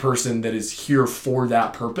dedicated person that is here for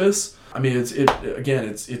that purpose. I mean,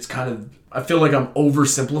 it's kind of, I feel like I'm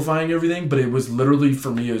oversimplifying everything, but it was literally, for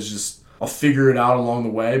me, it was just, I'll figure it out along the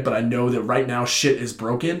way, but I know that right now shit is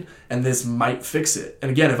broken and this might fix it.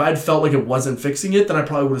 And again, if I'd felt like it wasn't fixing it, then I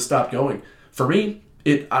probably would have stopped going. For me,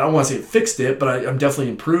 I don't want to say it fixed it, but I'm definitely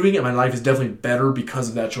improving and my life is definitely better because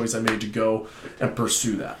of that choice I made to go and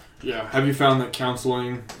pursue that. Yeah. Have you found that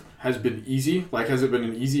counseling has been easy? Like, has it been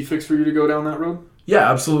an easy fix for you to go down that road?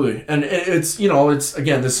 Yeah, absolutely. And it's,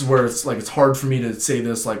 again, this is where it's like, it's hard for me to say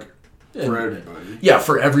this, like, for everybody. Yeah,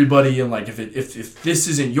 for everybody. And like if this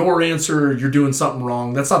isn't your answer, you're doing something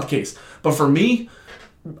wrong. That's not the case. But for me,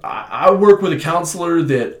 I work with a counselor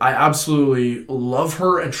that I absolutely love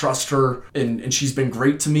her and trust her, and she's been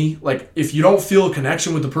great to me. Like if you don't feel a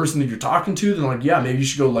connection with the person that you're talking to, then like, yeah, maybe you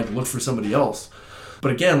should go like look for somebody else.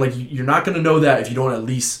 But again, like you're not going to know that if you don't at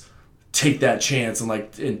least take that chance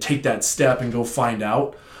and take that step and go find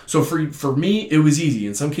out. So for me, it was easy.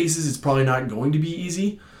 In some cases, it's probably not going to be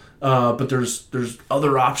easy. But there's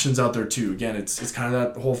other options out there too. Again, it's kind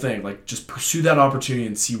of that whole thing. Like just pursue that opportunity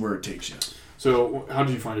and see where it takes you. So how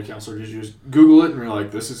did you find a counselor? Did you just Google it and you're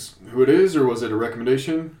like, this is who it is, or was it a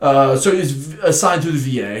recommendation? So it's assigned through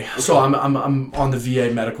the VA. Okay. So I'm on the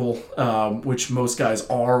VA medical, which most guys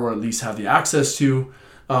are, or at least have the access to.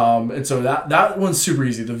 And so that one's super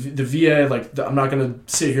easy. The VA, like I'm not gonna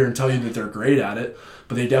sit here and tell you that they're great at it,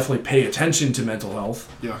 but they definitely pay attention to mental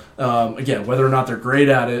health. Yeah. Again, whether or not they're great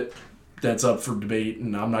at it, that's up for debate,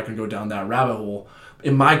 and I'm not going to go down that rabbit hole.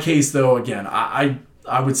 In my case, though, again, I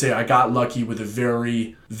would say I got lucky with a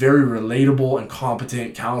very, very relatable and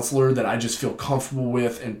competent counselor that I just feel comfortable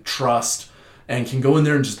with and trust, and can go in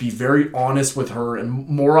there and just be very honest with her. And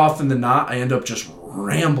more often than not, I end up just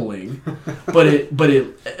rambling, but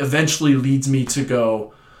it eventually leads me to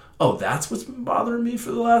go, oh, that's what's been bothering me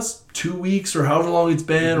for the last 2 weeks or however long it's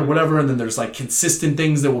been or whatever. And then there's like consistent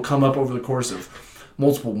things that will come up over the course of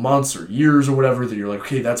multiple months or years or whatever that you're like,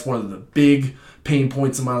 okay, that's one of the big pain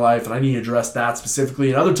points in my life and I need to address that specifically.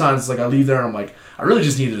 And other times it's like I leave there and I'm like, I really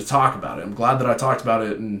just needed to talk about it. I'm glad that I talked about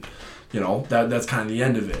it, and that's kind of the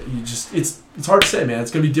end of it. It's hard to say, man.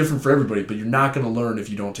 It's going to be different for everybody, but you're not going to learn if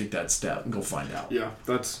you don't take that step and go find out. Yeah,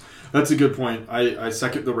 that's a good point. I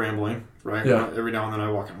second the rambling, right? Yeah. Every now and then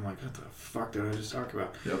I walk in, I'm like, what the fuck did I just talk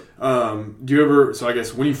about? Yep. Do you ever, so I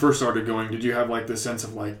guess when you first started going, did you have like this sense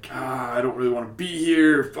of like, I don't really want to be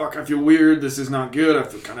here. Fuck, I feel weird. This is not good. I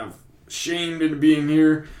feel kind of shamed into being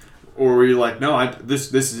here. or were you like, no,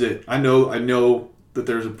 this is it. I know that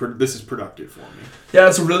this is productive for me. Yeah,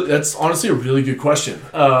 that's honestly a really good question.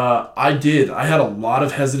 I had a lot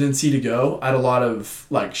of hesitancy to go. I had a lot of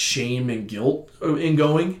like shame and guilt in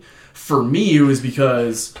going. For me, it was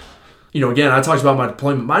because, again, I talked about my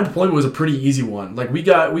deployment. My deployment was a pretty easy one. Like we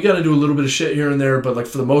got to do a little bit of shit here and there, but like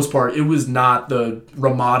for the most part, it was not the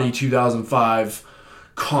Ramadi 2005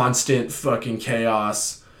 constant fucking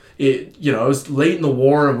chaos. It was late in the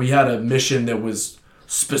war, and we had a mission that was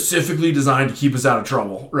specifically designed to keep us out of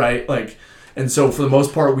trouble, right? Like, and so for the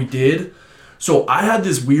most part, we did. So I had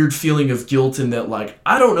this weird feeling of guilt in that, like,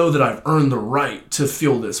 I don't know that I've earned the right to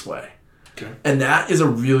feel this way. Okay. And that is a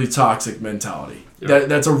really toxic mentality. Yep.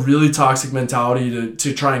 That's a really toxic mentality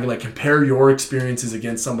to try and like compare your experiences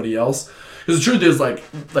against somebody else. Because the truth is,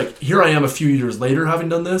 like here I am a few years later having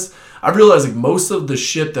done this. I realized like most of the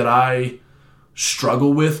shit that I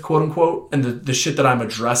struggle with, quote unquote, and the shit that I'm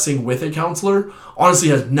addressing with a counselor honestly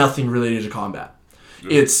has nothing related to combat.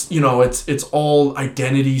 Yeah. It's all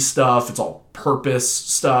identity stuff. It's all purpose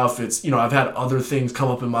stuff. It's, I've had other things come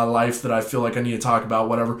up in my life that I feel like I need to talk about,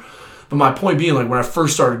 whatever. But my point being, like, when I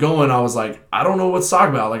first started going, I was like, I don't know what to talk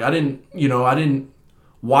about. Like, I didn't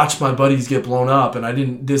watch my buddies get blown up, and I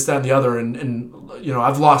didn't this, that, and the other. And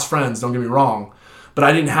I've lost friends, don't get me wrong. But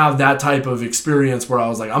I didn't have that type of experience where I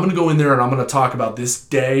was like, I'm going to go in there and I'm going to talk about this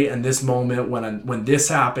day and this moment when this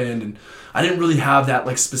happened. And I didn't really have that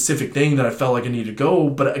like specific thing that I felt like I needed to go.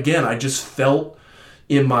 But again, I just felt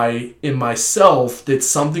in myself that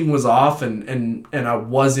something was off and I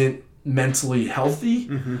wasn't mentally healthy.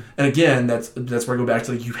 Mm-hmm. And again, that's where I go back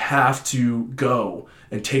to, like, you have to go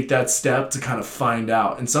and take that step to kind of find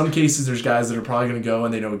out. In some cases, there's guys that are probably going to go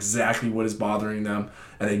and they know exactly what is bothering them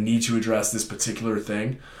and they need to address this particular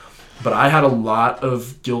thing. But I had a lot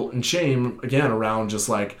of guilt and shame, again, around just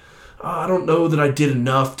like, I don't know that I did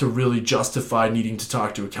enough to really justify needing to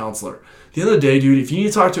talk to a counselor. At the end of the day, dude, if you need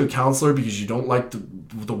to talk to a counselor because you don't like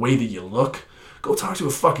the way that you look, go talk to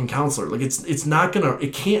a fucking counselor. Like,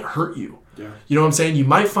 it can't hurt you. Yeah. You know what I'm saying? You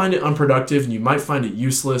might find it unproductive and you might find it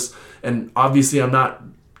useless. And obviously I'm not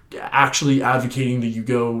actually advocating that you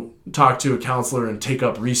go talk to a counselor and take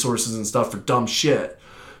up resources and stuff for dumb shit.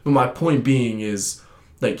 But my point being is,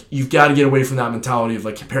 like, you've got to get away from that mentality of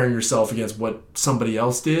like comparing yourself against what somebody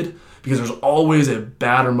else did, because there's always a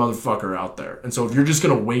badder motherfucker out there. And so if you're just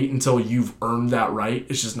going to wait until you've earned that right,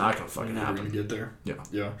 it's just not going to fucking happen. You're going to get there. Yeah.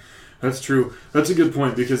 Yeah. That's true. That's a good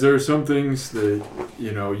point, because there are some things that,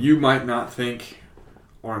 you might not think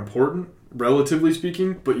are important, relatively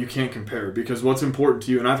speaking, but you can't compare, because what's important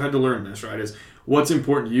to you, and I've had to learn this, right, is what's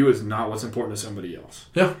important to you is not what's important to somebody else.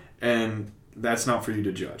 Yeah. And that's not for you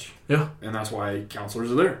to judge. Yeah. And that's why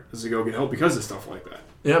counselors are there, is to go get help because of stuff like that.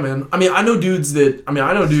 Yeah, man. I know dudes that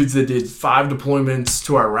did 5 deployments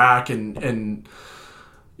to Iraq and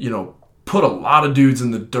put a lot of dudes in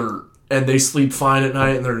the dirt, and they sleep fine at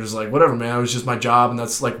night, and they're just like, whatever, man, it was just my job, and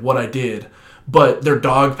that's like what I did. But their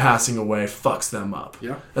dog passing away fucks them up.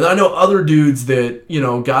 Yeah. And I know other dudes that,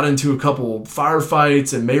 got into a couple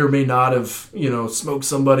firefights and may or may not have, smoked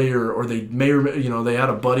somebody, or they may or they had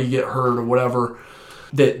a buddy get hurt or whatever,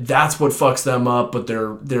 that's what fucks them up, but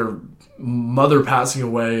their mother passing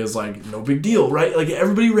away is like no big deal, right? Like,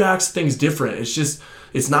 everybody reacts to things different.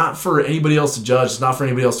 It's not for anybody else to judge. It's not for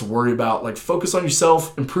anybody else to worry about. Like, focus on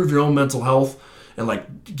yourself, improve your own mental health, and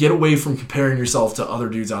like get away from comparing yourself to other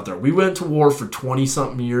dudes out there. We went to war for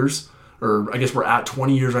 20-something years, or I guess we're at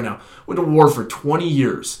 20 years right now. Went to war for 20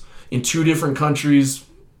 years in 2 different countries,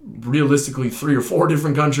 realistically 3 or 4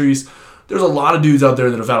 different countries. There's a lot of dudes out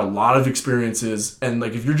there that have had a lot of experiences, and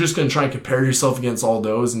like, if you're just going to try and compare yourself against all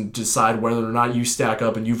those and decide whether or not you stack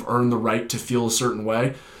up and you've earned the right to feel a certain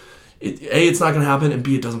way, it's not going to happen, and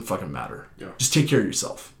B, it doesn't fucking matter. Yeah. Just take care of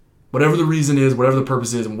yourself. Whatever the reason is, whatever the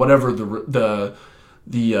purpose is, and whatever the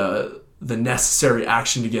necessary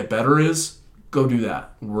action to get better is, go do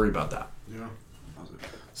that. Worry about that. Yeah.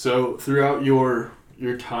 So throughout your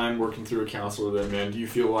time working through a counselor, then, man, do you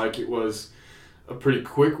feel like it was a pretty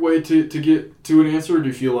quick way to get to an answer? Or do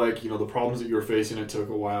you feel like, the problems that you were facing, it took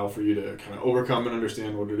a while for you to kind of overcome and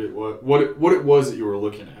understand what it was that you were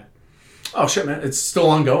looking at? Oh shit, man, it's still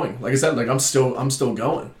ongoing. Like I said, like I'm still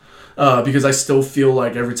going. Because I still feel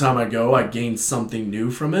like every time I go, I gain something new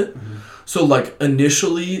from it. Mm-hmm. So like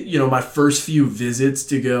initially, my first few visits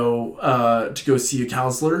to go see a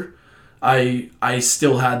counselor, I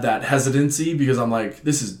still had that hesitancy because I'm like,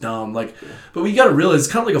 this is dumb. Like, but we got to realize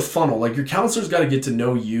it's kind of like a funnel. Like, your counselor's got to get to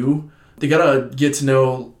know you. They got to get to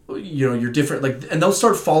know, your different, like, and they'll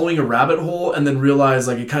start following a rabbit hole and then realize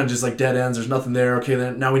like it kind of just like dead ends. There's nothing there. Okay,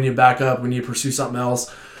 then now we need to back up. We need to pursue something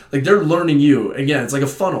else. Like, they're learning you. Again, it's like a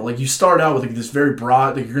funnel. Like, you start out with like this very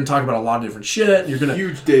broad, like, you're going to talk about a lot of different shit. And you're going to...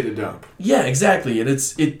 Huge data dump. Yeah, exactly. And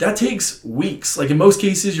that takes weeks. Like, in most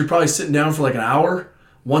cases, you're probably sitting down for like an hour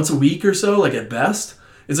once a week or so, like at best.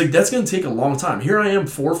 It's like, that's going to take a long time. Here I am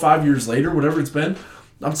 4 or 5 years later, whatever it's been.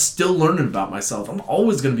 I'm still learning about myself. I'm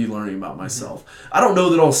always going to be learning about myself. I don't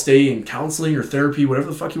know that I'll stay in counseling or therapy,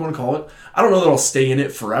 whatever the fuck you want to call it. I don't know that I'll stay in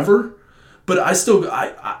it forever. But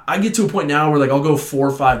I get to a point now where like I'll go 4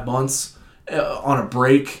 or 5 months on a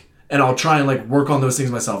break and I'll try and like work on those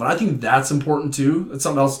things myself. And I think that's important too. That's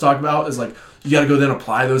something else to talk about is like you got to go then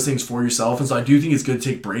apply those things for yourself. And so I do think it's good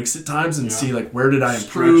to take breaks at times and see like where did I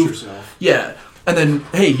improve. Stretch yourself. Yeah. And then,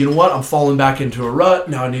 hey, you know what? I'm falling back into a rut.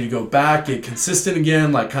 Now I need to go back, get consistent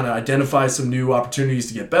again, like kind of identify some new opportunities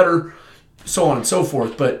to get better, so on and so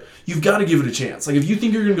forth. But you've got to give it a chance. Like if you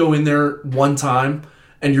think you're going to go in there one time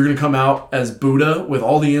and you're going to come out as Buddha with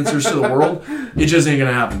all the answers to the world, it just ain't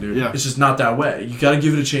going to happen, dude. Yeah. It's just not that way. You got to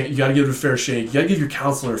give it a chance. You got to give it a fair shake. You got to give your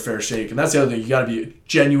counselor a fair shake. And that's the other thing. You got to be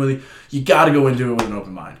genuinely, you got to go into it with an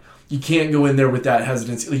open mind. You can't go in there with that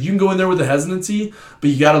hesitancy. Like, you can go in there with a hesitancy, but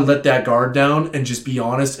you got to let that guard down and just be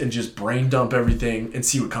honest and just brain dump everything and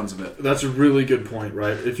see what comes of it. That's a really good point,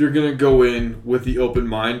 right? If you're going to go in with the open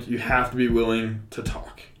mind, you have to be willing to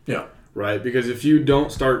talk. Yeah. Right? Because if you don't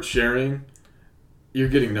start sharing, you're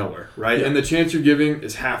getting nowhere, right? Yeah. And the chance you're giving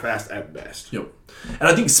is half-assed at best. Yep. And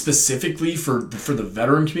I think specifically for the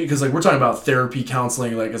veteran community, because like we're talking about therapy,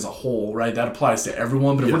 counseling, like as a whole, right? That applies to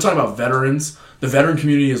everyone. But if we're talking about veterans, the veteran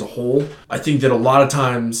community as a whole, I think that a lot of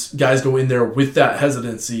times guys go in there with that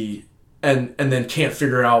hesitancy and then can't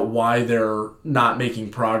figure out why they're not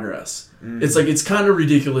making progress. It's like, it's kind of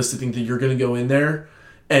ridiculous to think that you're going to go in there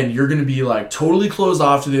and you're going to be like totally closed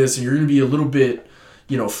off to this and you're going to be a little bit,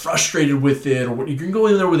 frustrated with it, or you can go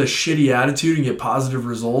in there with a shitty attitude and get positive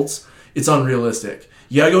results. It's unrealistic.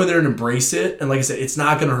 You got to go in there and embrace it. And like I said, it's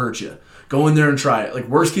not going to hurt you. Go in there and try it. Like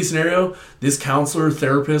worst case scenario, this counselor,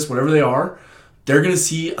 therapist, whatever they are, they're going to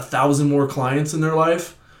see 1,000 more clients in their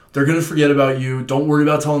life. They're going to forget about you. Don't worry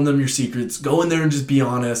about telling them your secrets. Go in there and just be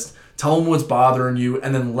honest. Tell them what's bothering you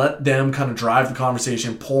and then let them kind of drive the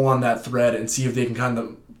conversation, pull on that thread and see if they can kind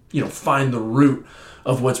of, find the root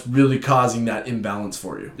of what's really causing that imbalance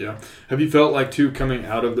for you. Yeah. Have you felt like, too, coming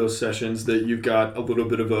out of those sessions that you've got a little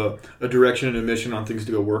bit of a direction and a mission on things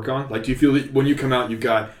to go work on? Like, do you feel that when you come out, you've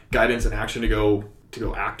got guidance and action to go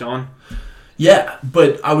act on? Yeah,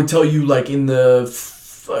 but I would tell you, like, in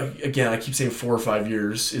again, I keep saying 4 or 5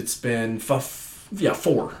 years. It's been,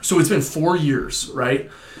 4. So it's been 4 years, right?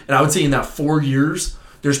 And I would say in that 4 years,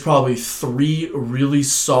 there's probably 3 really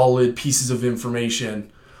solid pieces of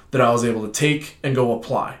information that I was able to take and go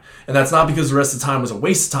apply. And that's not because the rest of the time was a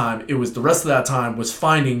waste of time. It was the rest of that time was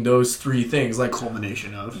finding those 3 things. Like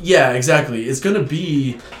culmination of. Yeah, exactly. It's gonna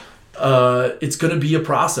be a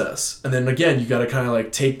process. And then again, you gotta kind of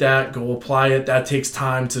like take that, go apply it. That takes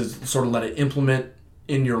time to sort of let it implement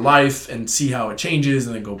in your life and see how it changes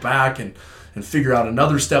and then go back and figure out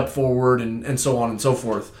another step forward and so on and so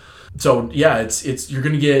forth. So yeah, it's you're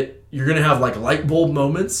gonna have like light bulb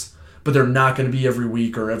moments, but they're not going to be every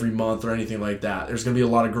week or every month or anything like that. There's going to be a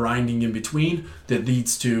lot of grinding in between that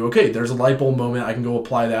leads to, okay, there's a light bulb moment. I can go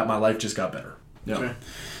apply that. My life just got better. Yeah. Okay.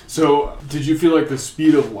 So did you feel like the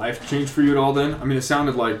speed of life changed for you at all then? I mean, it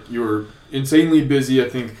sounded like you were insanely busy, I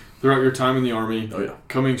think, throughout your time in the Army. Oh, yeah.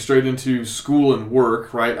 Coming straight into school and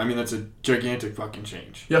work, right? I mean, that's a gigantic fucking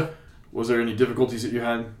change. Yeah. Was there any difficulties that you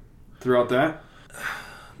had throughout that?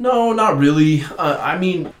 No, not really. I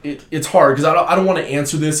mean, it's hard because I don't want to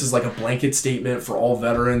answer this as like a blanket statement for all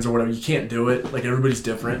veterans or whatever. You can't do it. Like everybody's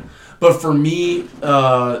different. But for me,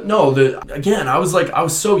 no. Again, I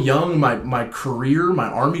was so young. My career, my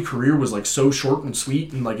Army career, was like so short and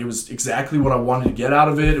sweet, and like it was exactly what I wanted to get out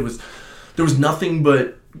of it. There was nothing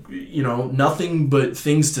but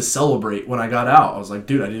things to celebrate when I got out. I was like,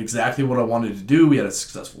 dude, I did exactly what I wanted to do. We had a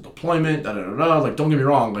successful deployment, Like, don't get me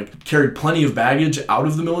wrong, like, carried plenty of baggage out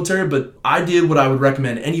of the military, but I did what I would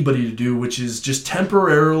recommend anybody to do, which is just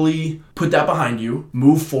temporarily put that behind you,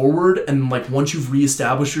 move forward, and like, once you've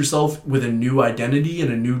reestablished yourself with a new identity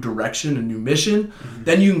and a new direction, a new mission,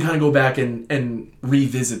 then you can kind of go back and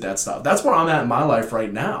revisit that stuff. That's where I'm at in my life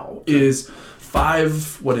right now, is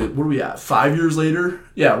 5 years later?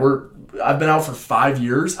 Yeah, I've been out for 5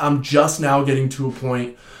 years. I'm just now getting to a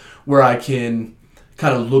point where I can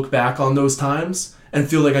kind of look back on those times and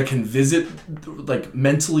feel like I can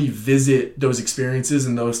mentally visit those experiences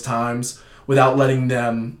and those times without letting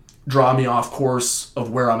them draw me off course of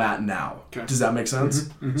where I'm at now. Okay. Does that make sense?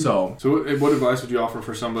 Mm-hmm, mm-hmm. So what advice would you offer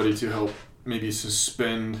for somebody to help maybe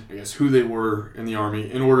suspend, I guess, who they were in the Army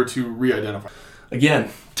in order to re-identify? again,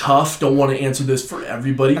 tough. Don't want to answer this for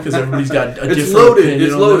everybody because everybody's got a it's different loaded. opinion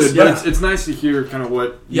It's on loaded, this. but it's nice to hear kind of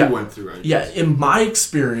what you Yeah. went through. Right? Yeah, in my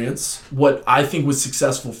experience, what I think was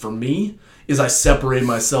successful for me is I separated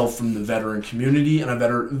myself from the veteran community and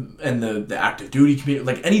the active duty community.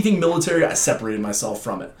 Like anything military, I separated myself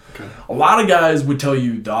from it. Okay. A lot of guys would tell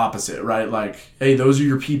you the opposite, right? Like, hey, those are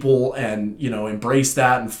your people, and embrace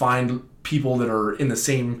that and find people that are in the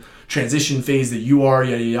same transition phase that you are,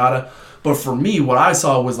 yada yada. But for me, what I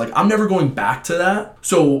saw was like, I'm never going back to that.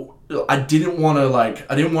 So I didn't want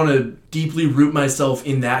to deeply root myself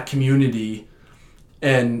in that community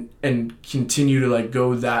and continue to like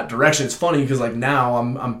go that direction. It's funny because like now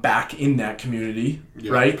I'm back in that community,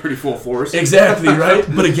 right? Pretty full force. Exactly, right?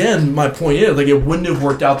 But again, my point is like it wouldn't have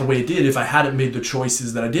worked out the way it did if I hadn't made the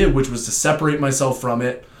choices that I did, which was to separate myself from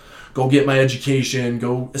it, go get my education,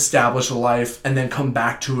 go establish a life, and then come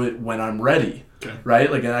back to it when I'm ready. Okay.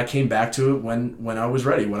 Right? Like, and I came back to it when I was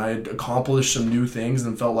ready, when I had accomplished some new things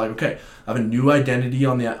and felt like, okay, I have a new identity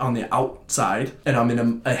on the outside, and I'm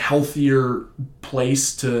in a healthier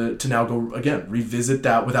place to now go again revisit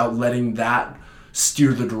that without letting that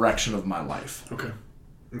steer the direction of my life.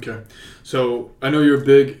 Okay. So I know you're a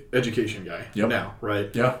big education guy now, right?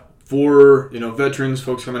 Yeah. For veterans,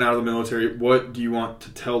 folks coming out of the military, what do you want to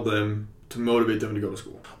tell them to motivate them to go to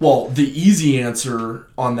school? Well, the easy answer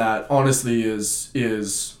on that, honestly,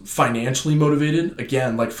 is financially motivated.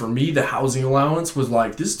 Again, like for me, the housing allowance was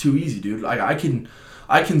like, this is too easy, dude. I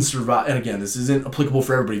can survive. And again, this isn't applicable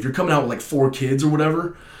for everybody. If you're coming out with like 4 kids or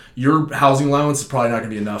whatever, your housing allowance is probably not going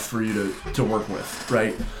to be enough for you to work with,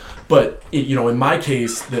 right? But in my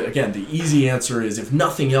case, the easy answer is, if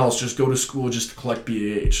nothing else, just go to school just to collect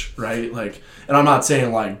BAH, right? Like, and I'm not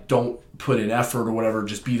saying like don't put in effort or whatever,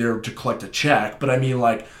 just be there to collect a check. But I mean,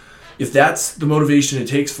 like, if that's the motivation it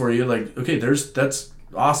takes for you, like, okay, that's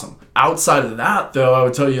awesome. Outside of that, though, I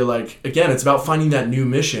would tell you, like, again, it's about finding that new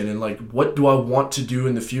mission and like, what do I want to do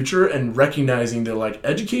in the future, and recognizing that like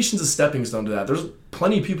education's a stepping stone to that. There's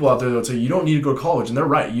plenty of people out there that'll say you don't need to go to college, and they're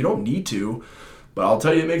right, you don't need to. But I'll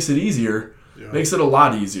tell you, it makes it easier. Yeah. Makes it a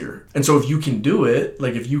lot easier. And so if you can do it,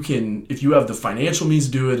 like if you have the financial means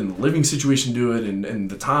to do it, and the living situation to do it, and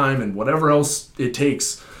the time and whatever else it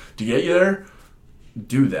takes to get you there,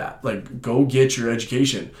 do that. Like, go get your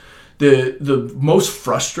education. The most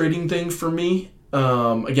frustrating thing for me,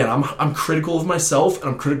 again, I'm critical of myself,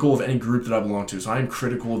 and I'm critical of any group that I belong to. So I am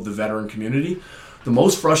critical of the veteran community. The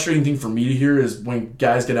most frustrating thing for me to hear is when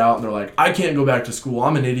guys get out and they're like, I can't go back to school.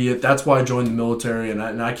 I'm an idiot. That's why I joined the military,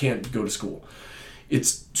 and I can't go to school.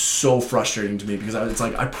 It's so frustrating to me because it's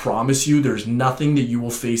like, I promise you there's nothing that you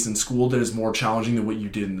will face in school that is more challenging than what you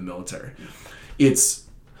did in the military.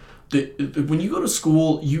 When you go to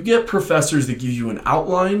school, you get professors that give you an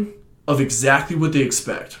outline of exactly what they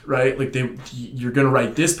expect, right? Like you're going to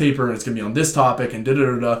write this paper and it's going to be on this topic and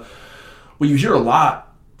da-da-da-da. What you hear a lot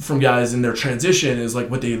from guys in their transition is like,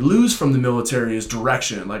 what they lose from the military is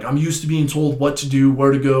direction. Like, I'm used to being told what to do,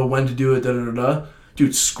 where to go, when to do it, da-da-da-da.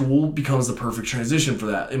 Dude, school becomes the perfect transition for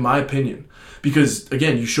that, in my opinion. Because,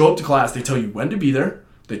 again, you show up to class, they tell you when to be there,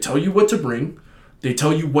 they tell you what to bring, they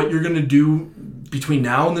tell you what you're going to do between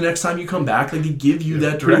now and the next time you come back. Like, they give you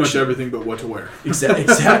that direction. Pretty much everything but what to wear.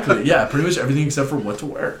 Exactly. Yeah, pretty much everything except for what to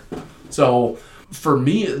wear. So, for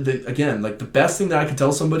me, the best thing that I can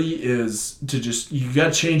tell somebody is to you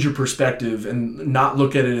got to change your perspective and not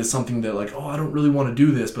look at it as something that like, oh, I don't really want to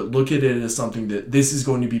do this, but look at it as something that this is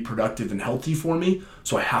going to be productive and healthy for me,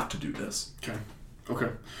 so I have to do this. Okay.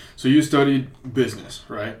 So you studied business,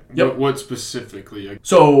 right? Yep. What specifically?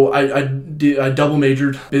 So I double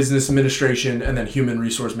majored business administration and then human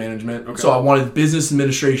resource management. Okay. So I wanted business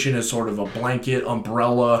administration as sort of a blanket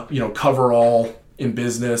umbrella, cover all in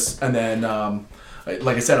business, and then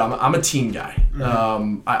like I said, I'm a team guy.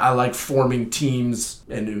 Mm-hmm. I like forming teams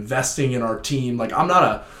and investing in our team. Like, I'm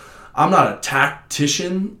not a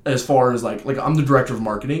tactician as far as like I'm the director of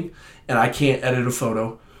marketing, and I can't edit a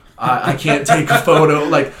photo. I can't take a photo.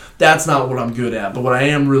 Like, that's not what I'm good at. But what I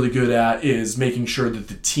am really good at is making sure that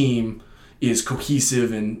the team is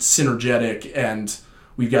cohesive and synergetic, and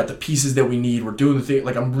we've got the pieces that we need. We're doing the thing.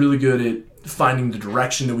 Like, I'm really good at finding the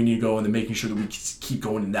direction that we need to go and then making sure that we keep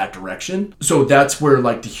going in that direction. So that's where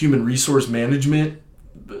like the human resource management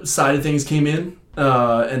side of things came in,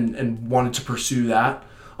 and wanted to pursue that.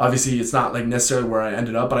 Obviously, it's not like necessarily where I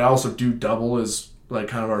ended up, but I also do double as like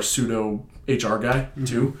kind of our pseudo HR guy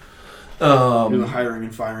too. You're the hiring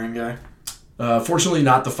and firing guy. Fortunately,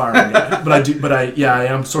 not the firing guy, I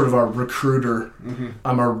am sort of our recruiter. Mm-hmm.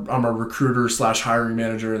 I'm our recruiter / hiring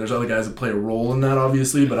manager, and there's other guys that play a role in that,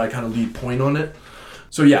 obviously, but I kind of lead point on it.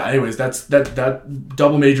 So yeah, anyways, that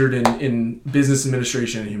double majored in business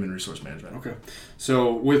administration and human resource management. Okay.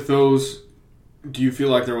 So with those, do you feel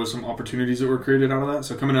like there was some opportunities that were created out of that?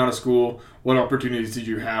 So coming out of school, what opportunities did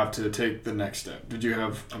you have to take the next step? Did you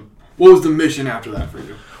have, what was the mission after that for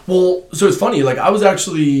you? Well, so it's funny, like I was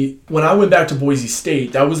actually, when I went back to Boise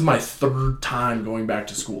State, that was my third time going back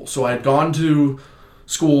to school. So I had gone to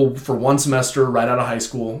school for one semester right out of high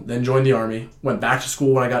school, then joined the Army, went back to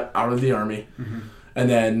school when I got out of the Army, and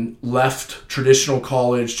then left traditional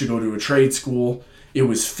college to go to a trade school. It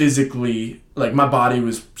was physically, like my body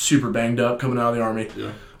was super banged up coming out of the Army.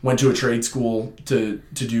 Yeah. Went to a trade school to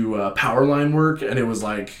do power line work, and it was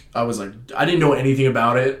like, I was like, I didn't know anything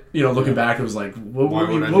about it. You know, looking back, it was like, what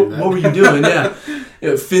were you doing? Yeah.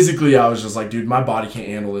 Physically, I was just like, dude, my body can't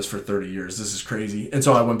handle this for 30 years. This is crazy. And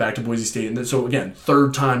so I went back to Boise State. And then, so again,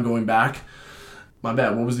 third time going back. My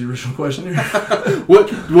bad. What was the original question here?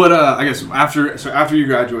 I guess after you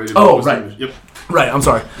graduated. Oh, right. Yep. Right, I'm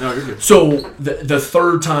sorry. No, you're good. So the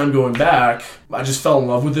third time going back, I just fell in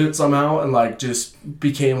love with it somehow and like just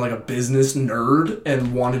became like a business nerd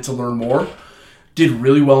and wanted to learn more. Did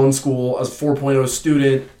really well in school. I was a 4.0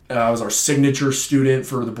 student. I was our signature student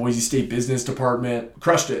for the Boise State Business Department.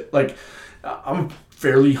 Crushed it. Like, I'm a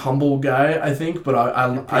fairly humble guy, I think, but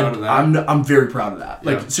I'm very proud of that.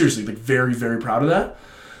 Like, seriously, like very, very proud of that.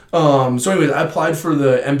 So anyways, I applied for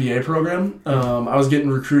the MBA program. I was getting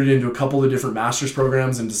recruited into a couple of different master's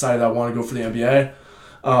programs and decided I want to go for the MBA.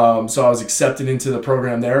 So I was accepted into the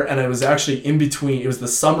program there, and it was actually it was the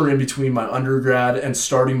summer in between my undergrad and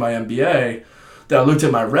starting my MBA that I looked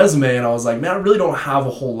at my resume and I was like, man, I really don't have a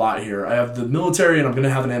whole lot here. I have the military and I'm going to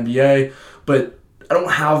have an MBA, but I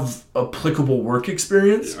don't have applicable work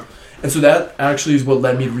experience. Yeah. And so that actually is what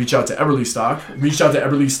led me to reach out to Eberlestock. Reached out to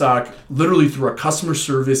Eberlestock literally through a customer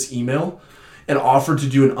service email and offered to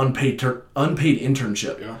do an unpaid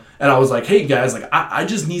internship. Yeah. And I was like, hey guys, like I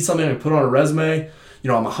just need something I can put on a resume. You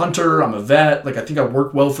know, I'm a hunter, I'm a vet. Like I think I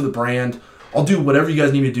work well for the brand. I'll do whatever you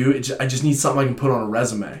guys need me to do. I just need something I can put on a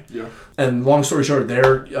resume. Yeah. And long story short,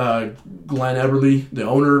 Glenn Eberle, the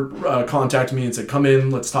owner, contacted me and said, come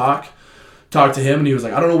in, let's talk. Talked to him, and he was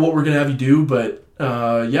like, I don't know what we're going to have you do, but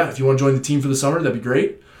if you want to join the team for the summer, that'd be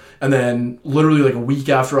great. And then literally like a week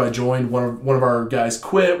after I joined, one of our guys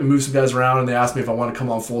quit. We moved some guys around, and they asked me if I want to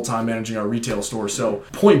come on full-time managing our retail store. So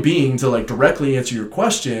point being, to like directly answer your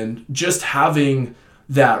question, just having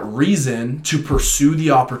that reason to pursue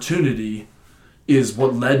the opportunity is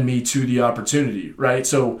what led me to the opportunity, right?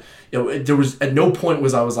 So there was at no point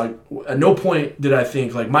did I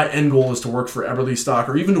think like my end goal is to work for Eberlestock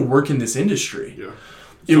or even to work in this industry. Yeah.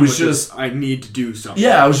 It was just I need to do something.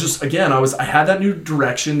 Yeah, I was just I had that new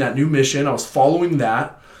direction, that new mission. I was following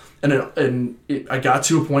that, and I got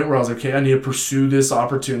to a point where I was like, okay, I need to pursue this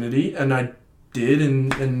opportunity, and I did,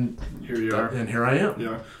 and here you are, and here I am.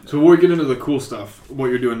 Yeah. So before we get into the cool stuff, what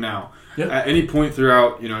you're doing now. Yeah. At any point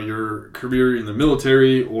throughout, your career in the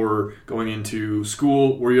military or going into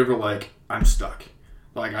school, were you ever like, I'm stuck?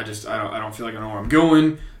 Like I don't feel like I know where I'm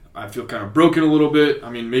going. I feel kind of broken a little bit. I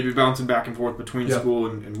mean, maybe bouncing back and forth between school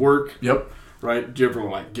and work. Yep. Right? Did you ever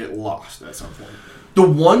like get lost at some point? The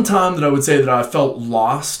one time that I would say that I felt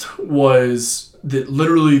lost was that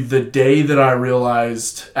literally the day that I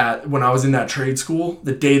realized when I was in that trade school,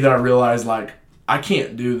 the day that I realized like I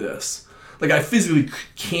can't do this. Like, I physically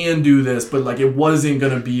can do this, but, like, it wasn't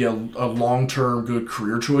going to be a long-term good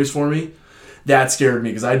career choice for me. That scared me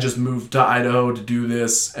because I just moved to Idaho to do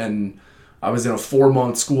this, and I was in a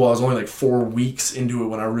 4-month school. I was only, like, 4 weeks into it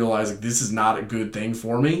when I realized, like, this is not a good thing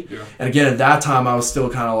for me. Yeah. And, again, at that time, I was still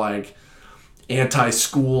kind of, like,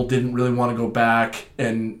 anti-school, didn't really want to go back,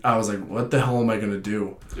 and I was like, what the hell am I going to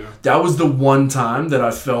do? Yeah. That was the one time that I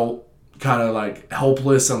felt kind of, like,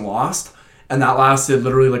 helpless and lost, and that lasted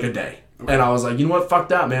literally, like, a day. And I was like, you know what? Fuck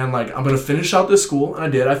that, man. Like, I'm going to finish out this school. And I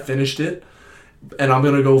did. I finished it. And I'm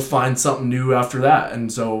going to go find something new after that.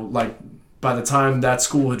 And so, like, by the time that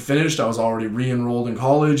school had finished, I was already re-enrolled in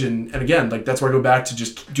college. And again, like, that's where I go back to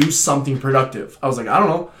just do something productive. I was like, I don't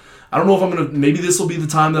know if I'm going to, maybe this will be the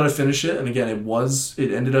time that I finish it. And again,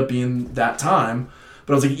 it ended up being that time.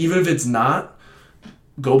 But I was like, even if it's not,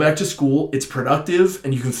 go back to school. It's productive.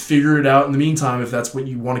 And you can figure it out in the meantime if that's what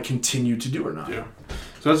you want to continue to do or not. Yeah.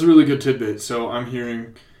 So that's a really good tidbit. So I'm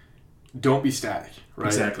hearing, don't be static, right?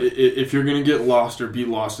 Exactly. If you're going to get lost or be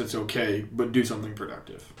lost, it's okay, but do something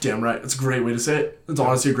productive. Damn right. That's a great way to say it. That's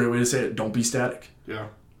honestly a great way to say it. Don't be static. Yeah,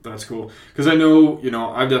 that's cool. Because I know,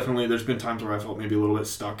 there's been times where I felt maybe a little bit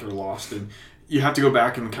stuck or lost, and you have to go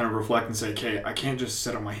back and kind of reflect and say, okay, I can't just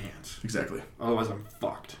sit on my hands. Exactly. Otherwise I'm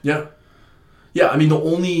fucked. Yeah. Yeah, I mean, the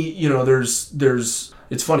only, there's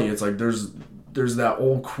it's funny. It's like there's there's that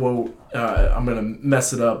old quote. I'm gonna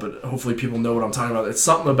mess it up, but hopefully people know what I'm talking about. It's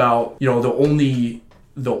something about, you know, the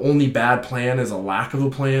only bad plan is a lack of a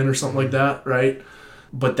plan or something like that, right?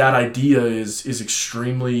 But that idea is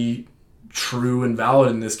extremely true and valid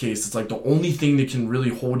in this case. It's like the only thing that can really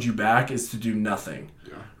hold you back is to do nothing,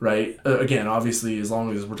 right? Again, obviously, as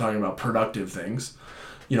long as we're talking about productive things,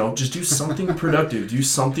 you know, just do something productive, do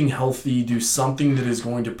something healthy, do something that is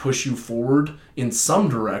going to push you forward in some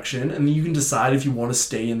direction, and then you can decide if you want to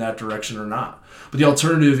stay in that direction or not. But the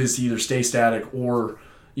alternative is to either stay static, or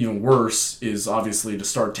even worse is obviously to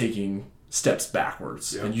start taking steps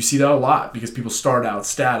backwards. And you see that a lot because people start out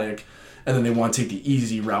static and then they want to take the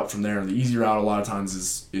easy route from there, and the easy route a lot of times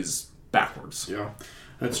is backwards. Yeah.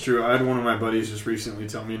 That's true. I had one of my buddies just recently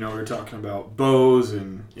tell me, you know, we were talking about bows,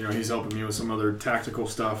 and, you know, he's helping me with some other tactical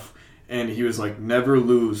stuff, and he was like, never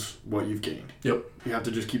lose what you've gained. Yep. You have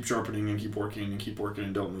to just keep sharpening and keep working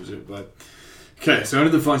and don't lose it. But, okay, so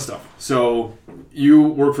into the fun stuff. So, you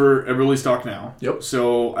work for Eberlestock now. Yep.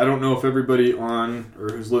 So, I don't know if everybody on, or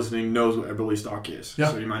who's listening, knows what Eberlestock is.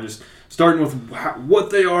 Yeah. So, you mind just starting with what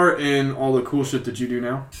they are and all the cool shit that you do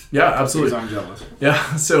now? Yeah, absolutely. Because I'm jealous.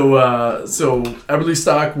 Yeah, so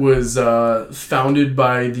Eberlestock was founded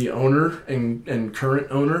by the owner and current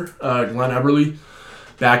owner, Glenn Eberle,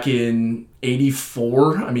 back in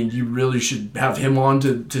 '84. I mean, you really should have him on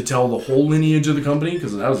to tell the whole lineage of the company,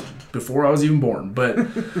 because that was before I was even born. But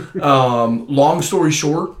long story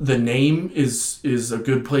short, the name is a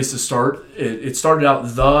good place to start. It started out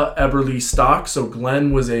the Eberlestock. So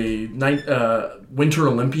Glenn was a Winter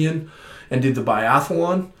Olympian and did the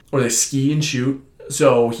biathlon, or they ski and shoot.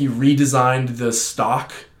 So he redesigned the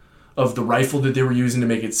stock of the rifle that they were using to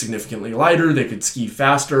make it significantly lighter. They could ski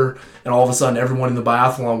faster, and all of a sudden everyone in the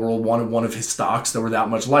biathlon world wanted one of his stocks that were that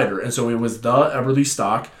much lighter. And so it was the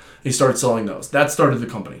Eberlestock. He started selling those. That started the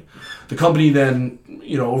company. The company then,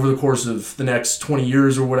 you know, over the course of the next 20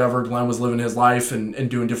 years or whatever, Glenn was living his life and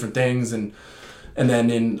doing different things. And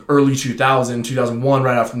then in early 2001,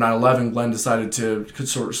 right after 9/11, Glenn decided to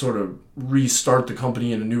sort of restart the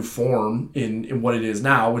company in a new form in what it is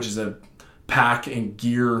now, which is a pack and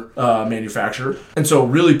gear manufacturer. And so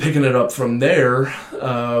really picking it up from there,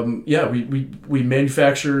 we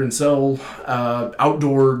manufacture and sell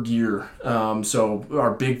outdoor gear. So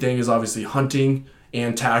our big thing is obviously hunting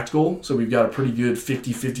and tactical. So we've got a pretty good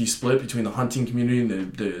 50-50 split between the hunting community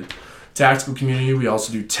and the tactical community. We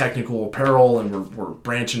also do technical apparel, and we're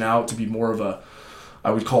branching out to be more of a,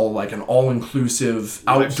 I would call like an all-inclusive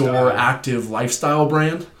outdoor active lifestyle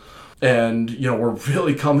brand. And, you know, we're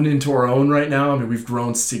really coming into our own right now. I mean, we've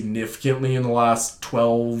grown significantly in the last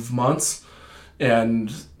 12 months.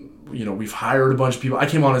 And, you know, we've hired a bunch of people. I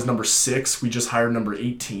came on as number 6. We just hired number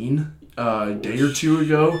 18 a day or two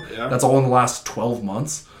ago. Yeah. That's all in the last 12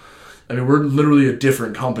 months. I mean, we're literally a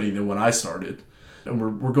different company than when I started.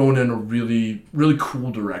 And we're going in a really, really cool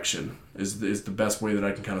direction is the best way that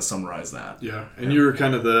I can kind of summarize that. Yeah. And you're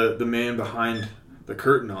kind of the man behind the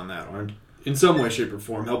curtain on that, aren't you? In some way, shape, or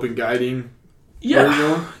form, helping, guiding. Where you're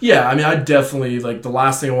going? Yeah. I mean, I definitely, like, the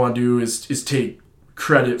last thing I want to do is take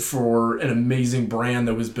credit for an amazing brand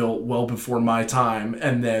that was built well before my time,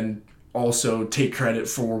 and then also take credit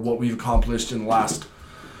for what we've accomplished in the last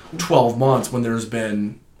 12 months, when there's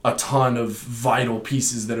been a ton of vital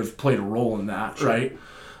pieces that have played a role in that, sure. Right?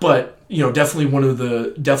 But, you know,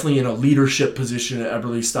 definitely in a leadership position at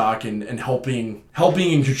Eberlestock and helping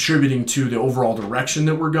and contributing to the overall direction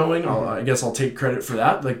that we're going. I guess I'll take credit for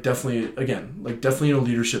that. Definitely in a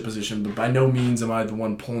leadership position, but by no means am I the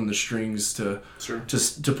one pulling the strings to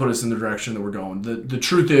put us in the direction that we're going. The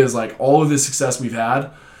truth is, like, all of the success we've had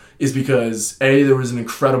is because there was an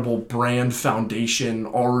incredible brand foundation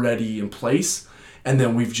already in place. And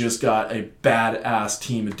then we've just got a badass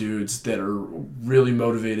team of dudes that are really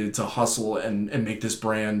motivated to hustle and make this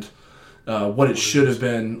brand what it should have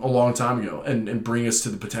been a long time ago, and bring us to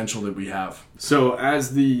the potential that we have. So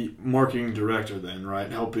as the marketing director then,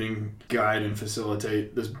 right, helping guide and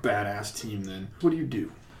facilitate this badass team then, what do you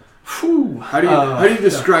do? How do you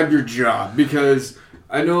describe your job? Because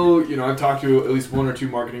I know, you know, I've talked to at least one or two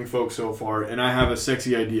marketing folks so far, and I have a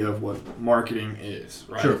sexy idea of what marketing is,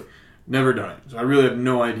 right? Sure. Never done it. So I really have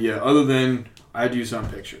no idea other than I do some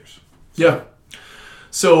pictures. Yeah.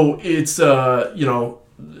 So it's, you know,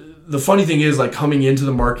 the funny thing is, like, coming into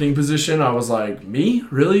the marketing position, I was like, me?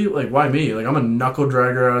 Really? Like, why me? Like, I'm a knuckle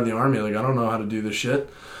dragger out of the army. Like, I don't know how to do this shit.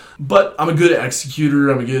 But I'm a good executor.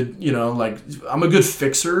 I'm a good, you know, like, I'm a good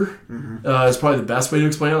fixer. Mm-hmm. Is probably the best way to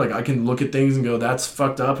explain it. Like, I can look at things and go, that's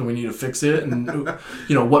fucked up and we need to fix it. And,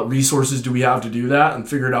 you know, what resources do we have to do that, and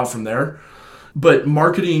figure it out from there. But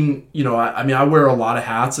marketing, I mean, I wear a lot of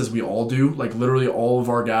hats, as we all do. Like literally all of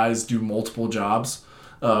our guys do multiple jobs.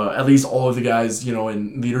 At least all of the guys,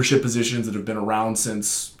 in leadership positions that have been around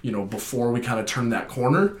since, before we kind of turned that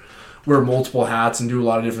corner, wear multiple hats and do a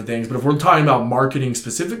lot of different things. But if we're talking about marketing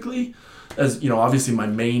specifically, as, obviously my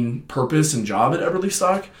main purpose and job at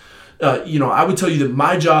Eberlestock, I would tell you that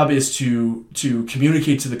my job is to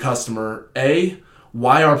communicate to the customer,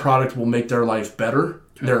 why our product will make their life better,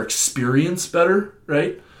 their experience better,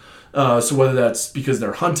 right? So whether that's because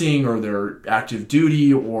they're hunting or they're active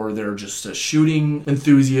duty or they're just a shooting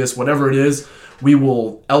enthusiast, whatever it is, we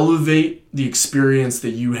will elevate the experience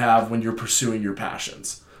that you have when you're pursuing your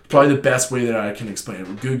passions. Probably the best way that I can explain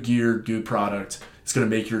it. Good gear, good product, it's going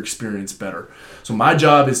to make your experience better. So my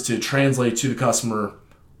job is to translate to the customer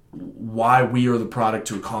why we are the product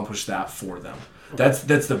to accomplish that for them. That's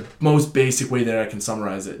the most basic way that I can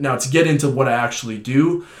summarize it. Now, to get into what I actually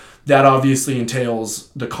do, that obviously entails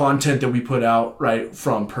the content that we put out, right,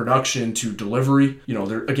 from production to delivery.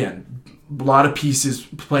 There, again, a lot of pieces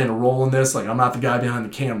playing a role in this. Like, I'm not the guy behind the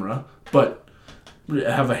camera, but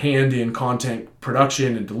I have a hand in content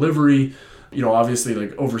production and delivery. Obviously,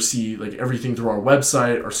 like, oversee, like, everything through our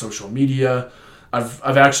website, our social media.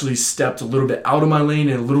 I've actually stepped a little bit out of my lane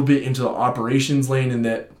and a little bit into the operations lane, in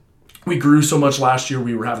that we grew so much last year.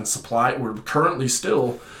 We were having supply. We're currently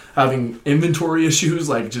still having inventory issues,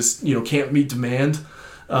 like just, can't meet demand.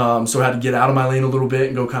 So I had to get out of my lane a little bit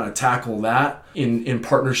and go kind of tackle that in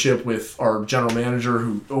partnership with our general manager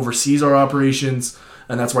who oversees our operations.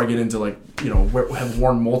 And that's where I get into, like, have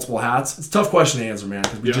worn multiple hats. It's a tough question to answer, man,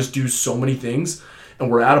 because we just do so many things.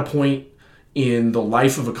 And we're at a point in the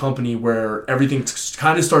life of a company where everything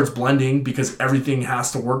kind of starts blending because everything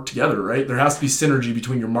has to work together, right? There has to be synergy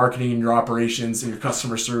between your marketing and your operations and your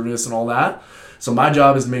customer service and all that. So my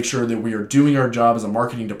job is to make sure that we are doing our job as a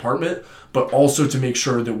marketing department, but also to make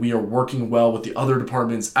sure that we are working well with the other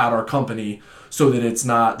departments at our company so that it's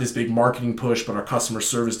not this big marketing push, but our customer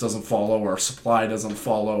service doesn't follow, our supply doesn't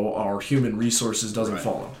follow, our human resources doesn't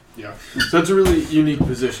follow. Yeah. So that's a really unique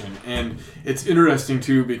position. And it's interesting,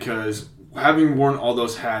 too, because having worn all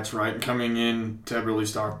those hats, right, and coming in to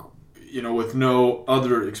Eberlestock, with no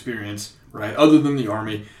other experience, right, other than the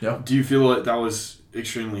Army, do you feel like that was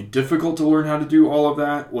extremely difficult to learn how to do all of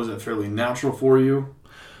that? Was it fairly natural for you?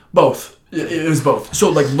 Both. It was both. So,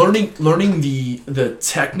 like, learning the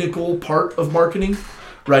technical part of marketing,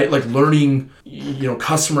 right? Like learning,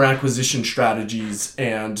 customer acquisition strategies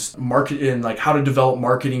and market, and like how to develop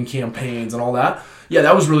marketing campaigns and all that. Yeah,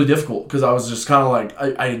 that was really difficult because I was just kind of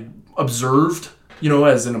like, I observed,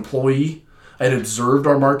 as an employee, I had observed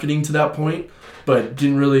our marketing to that point, but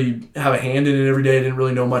didn't really have a hand in it every day. I didn't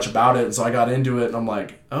really know much about it. And so I got into it and I'm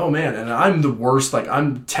like, oh man. And I'm the worst. Like,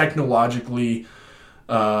 I'm technologically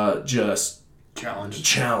just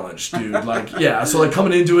challenged, dude. Like, yeah. So like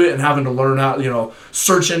coming into it and having to learn how,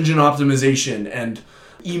 search engine optimization and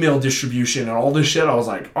email distribution and all this shit. I was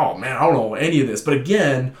like, oh man, I don't know any of this. But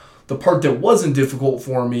again, the part that wasn't difficult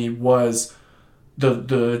for me was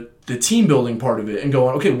the team building part of it and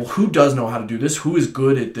going, okay, well, who does know how to do this? Who is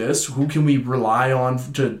good at this? Who can we rely on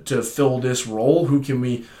to fill this role? Who can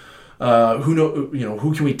we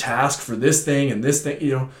who can we task for this thing and this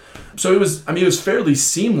thing, So it was fairly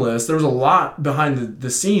seamless. There was a lot behind the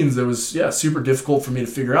scenes that was, super difficult for me to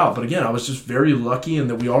figure out. But again, I was just very lucky in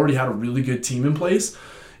that we already had a really good team in place.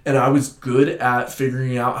 And I was good at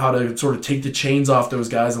figuring out how to sort of take the chains off those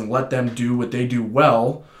guys and let them do what they do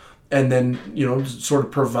well. And then, sort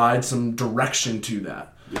of provide some direction to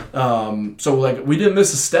that. Yeah. So like we didn't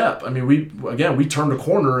miss a step. I mean, we turned a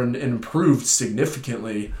corner and improved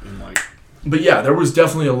significantly. But yeah, there was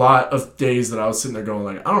definitely a lot of days that I was sitting there going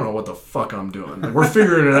like, I don't know what the fuck I'm doing. Like, we're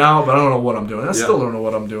figuring it out, but I don't know what I'm doing. I still don't know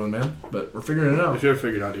what I'm doing, man. But we're figuring it out. If you ever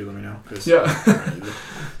figure it out, you let me know. Yeah.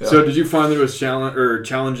 So did you find that it was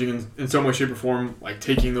challenging in some way, shape, or form, like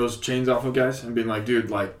taking those chains off of guys and being like, dude,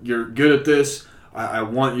 like you're good at this. I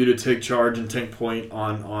want you to take charge and take point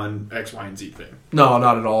on X, Y, and Z thing. No,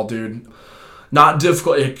 not at all, dude. Not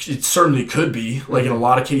difficult. It certainly could be. Like in a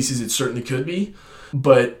lot of cases, it certainly could be.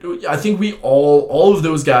 But I think we all of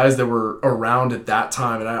those guys that were around at that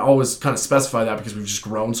time, and I always kind of specify that because we've just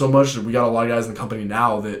grown so much. We got a lot of guys in the company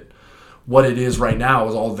now that what it is right now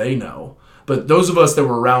is all they know. But those of us that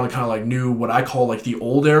were around and kind of like knew what I call like the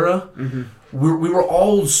old era, we were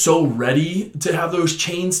all so ready to have those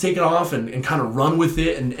chains taken off and kind of run with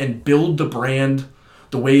it and build the brand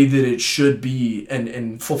the way that it should be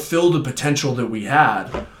and fulfill the potential that we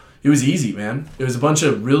had. It was easy, man. It was a bunch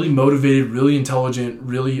of really motivated, really intelligent,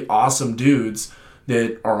 really awesome dudes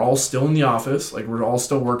that are all still in the office. Like, we're all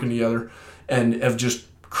still working together and have just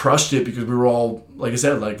crushed it because we were all, like I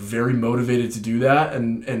said, like very motivated to do that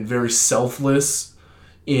and very selfless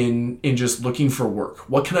in just looking for work.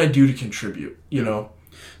 What can I do to contribute, you know?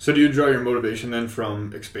 So do you draw your motivation then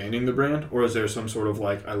from expanding the brand? Or is there some sort of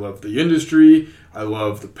like, I love the industry, I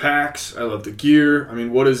love the packs, I love the gear? I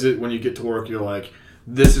mean, what is it when you get to work, you're like,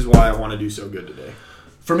 this is why I want to do so good today?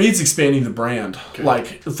 For me, it's expanding the brand. Okay.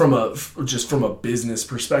 Like from a business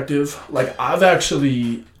perspective. Like I've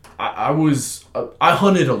actually, I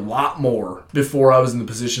hunted a lot more before I was in the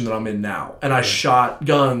position that I'm in now. And I shot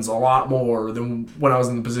guns a lot more than when I was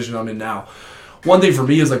in the position I'm in now. One thing for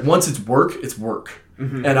me is like, once it's work, it's work.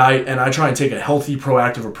 Mm-hmm. And I try and take a healthy,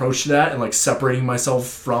 proactive approach to that and like separating myself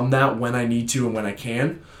from that when I need to and when I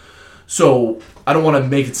can. So I don't want to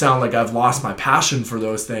make it sound like I've lost my passion for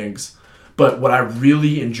those things. But what I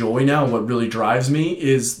really enjoy now, what really drives me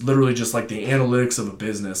is literally just like the analytics of a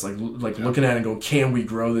business, like looking at it and going, can we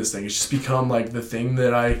grow this thing? It's just become like the thing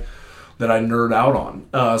that I nerd out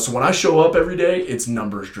on. So when I show up every day, it's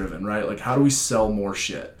numbers driven, right? Like how do we sell more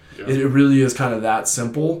shit? Yeah. It really is kind of that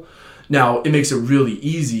simple. Now, it makes it really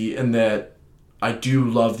easy in that I do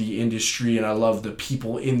love the industry and I love the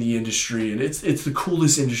people in the industry, and it's the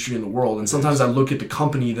coolest industry in the world. And sometimes I look at the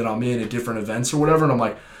company that I'm in at different events or whatever, and I'm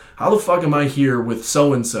like, how the fuck am I here with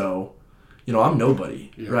so-and-so? You know, I'm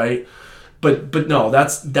nobody, right? But no,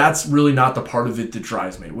 that's really not the part of it that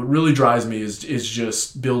drives me. What really drives me is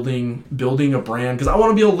just building a brand, because I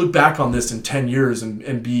want to be able to look back on this in 10 years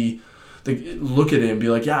and be... look at it and be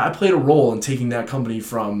like, yeah, I played a role in taking that company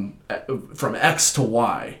from X to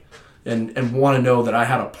Y, and want to know that I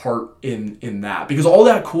had a part in that, because all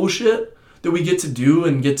that cool shit that we get to do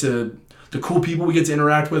and get to the cool people we get to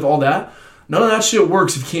interact with, all that, none of that shit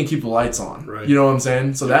works if you can't keep the lights on. Right. You know what I'm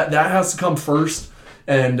saying? So that has to come first,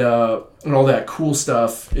 and all that cool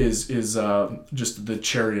stuff is just the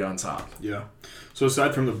cherry on top. Yeah. So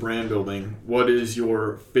aside from the brand building, what is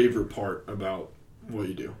your favorite part about what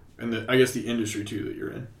you do? And I guess the industry, too, that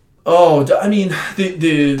you're in. Oh, I mean,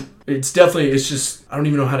 it's just, I don't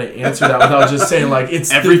even know how to answer that without just saying, like,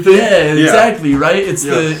 it's everything. Exactly, right? It's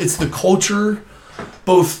the culture,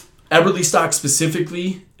 both Eberlestock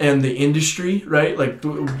specifically and the industry, right? Like,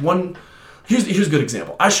 here's a good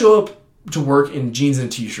example. I show up to work in jeans and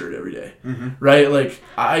a t-shirt every day, right? Like,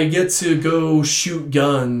 I get to go shoot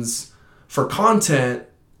guns for content,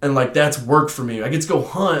 and, like, that's work for me. I get to go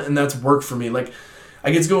hunt, and that's work for me. Like, I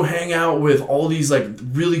get to go hang out with all these like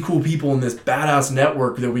really cool people in this badass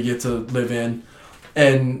network that we get to live in,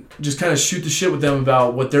 and just kind of shoot the shit with them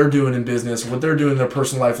about what they're doing in business, what they're doing in their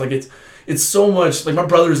personal life. Like it's so much. Like my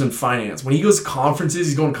brother's in finance. When he goes to conferences,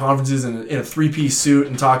 he's going to conferences in a 3-piece suit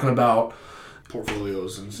and talking about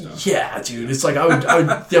portfolios and stuff. Yeah, dude. It's like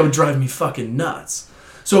that would drive me fucking nuts.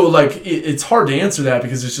 So, like, it's hard to answer that,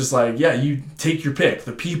 because it's just like, yeah, you take your pick.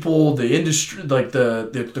 The people, the industry, like,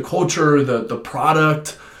 the culture, the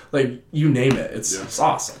product, like, you name it. It's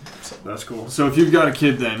awesome. So. That's cool. So, if you've got a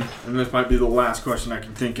kid then, and this might be the last question I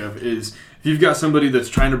can think of, is if you've got somebody that's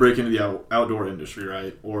trying to break into the outdoor industry,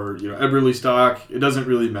 right? Or, Eberlestock, it doesn't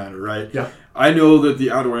really matter, right? Yeah. I know that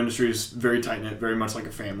the outdoor industry is very tight-knit, very much like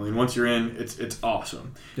a family. And once you're in, it's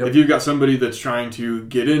awesome. Yep. If you've got somebody that's trying to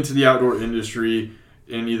get into the outdoor industry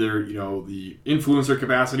in either, the influencer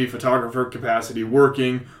capacity, photographer capacity,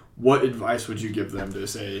 working, what advice would you give them to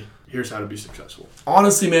say, here's how to be successful?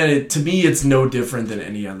 Honestly, man, to me, it's no different than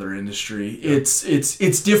any other industry. Yeah.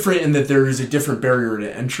 It's different in that there is a different barrier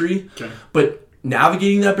to entry. Okay. But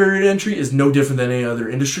navigating that barrier to entry is no different than any other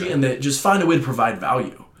industry, and that just find a way to provide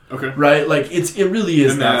value. Okay. Right? Like, it really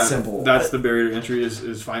is that simple. That's the barrier to entry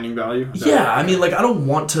is finding value? I mean, like, I don't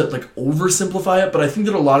want to, like, oversimplify it, but I think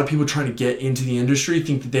that a lot of people trying to get into the industry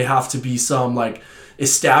think that they have to be some, like,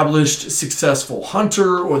 established, successful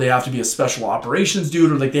hunter, or they have to be a special operations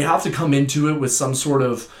dude, or, like, they have to come into it with some sort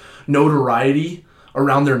of notoriety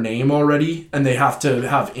around their name already, and they have to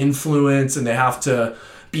have influence, and they have to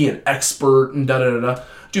be an expert, and da-da-da-da.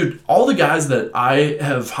 Dude, all the guys that I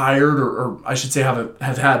have hired, or I should say have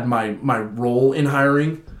had my role in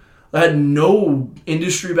hiring, had no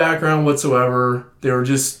industry background whatsoever. They were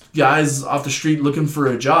just guys off the street looking for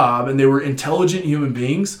a job, and they were intelligent human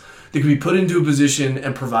beings that could be put into a position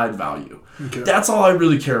and provide value. Okay. That's all I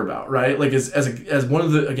really care about, right? Like as one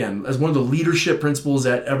of the leadership principles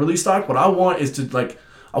at Eberlestock, what I want is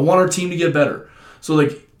I want our team to get better. So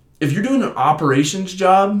like, if you're doing an operations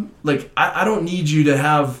job, like I don't need you to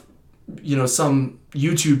have, some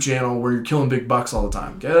YouTube channel where you're killing big bucks all the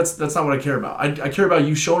time. Okay, that's not what I care about. I care about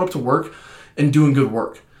you showing up to work and doing good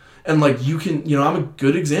work. And like you can, I'm a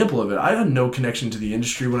good example of it. I had no connection to the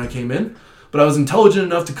industry when I came in, but I was intelligent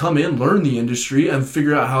enough to come in, learn the industry, and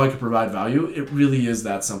figure out how I could provide value. It really is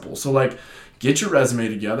that simple. So like, get your resume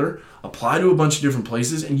together, apply to a bunch of different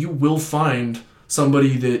places, and you will find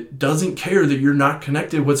somebody that doesn't care that you're not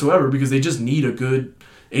connected whatsoever because they just need a good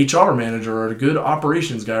HR manager or a good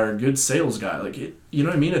operations guy or a good sales guy. Like, you know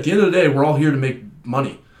what I mean? At the end of the day, we're all here to make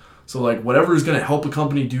money. So like, whatever is going to help a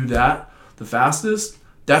company do that the fastest,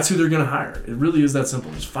 that's who they're going to hire. It really is that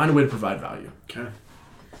simple. Just find a way to provide value. Okay.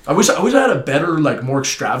 I wish I had a better, like, more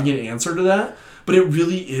extravagant answer to that, but it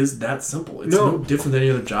really is that simple. It's no different than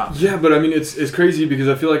any other job. Yeah, but I mean, it's crazy because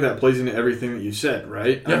I feel like that plays into everything that you said,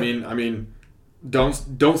 right? Yeah. I mean, don't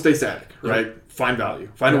stay static, right? Yeah. Find value.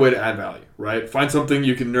 Find a way to add value, right? Find something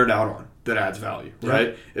you can nerd out on that adds value,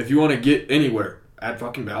 right? If you want to get anywhere, add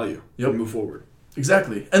fucking value and move forward.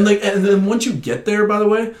 Exactly. And then once you get there, by the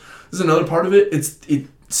way, this is another part of it. It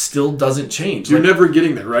still doesn't change. You're never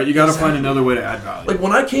getting there, right? You got to find another way to add value. Like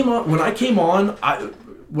when I came on,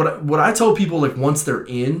 what I tell people, like, once they're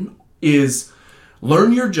in, is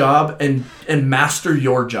learn your job and master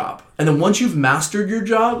your job. And then once you've mastered your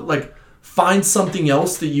job, like, find something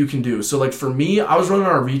else that you can do. So like for me, I was running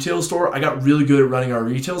our retail store. I got really good at running our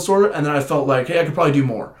retail store, and then I felt like, hey, I could probably do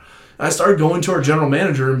more. And I started going to our general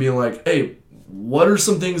manager and being like, hey, what are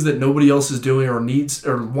some things that nobody else is doing or needs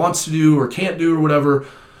or wants to do or can't do or whatever?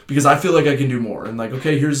 Because I feel like I can do more. And like,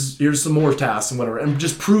 okay, here's some more tasks and whatever. And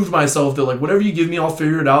just prove to myself that, like, whatever you give me, I'll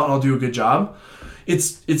figure it out and I'll do a good job.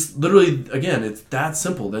 It's literally, again, it's that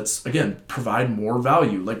simple. That's, again, provide more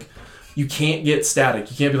value. Like, you can't get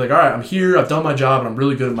static. You can't be like, all right, I'm here, I've done my job, and I'm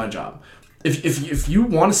really good at my job. If you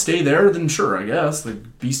want to stay there, then sure, I guess,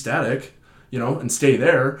 like, be static, and stay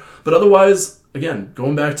there. But otherwise, again,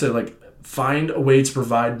 going back to, like, find a way to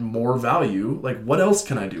provide more value. Like, what else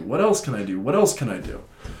can I do? What else can I do? What else can I do?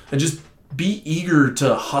 And just be eager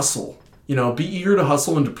to hustle. Be eager to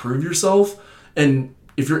hustle and to prove yourself. And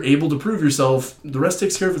if you're able to prove yourself, the rest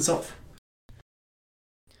takes care of itself.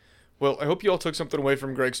 Well, I hope you all took something away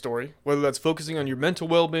from Greg's story, whether that's focusing on your mental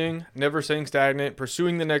well-being, never staying stagnant,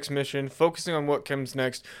 pursuing the next mission, focusing on what comes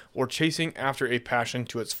next, or chasing after a passion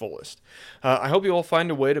to its fullest. I hope you all find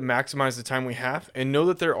a way to maximize the time we have and know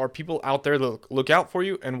that there are people out there that look out for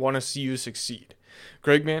you and want to see you succeed.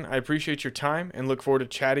 Greg, man, I appreciate your time and look forward to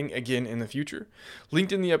chatting again in the future.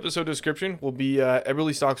 Linked in the episode description will be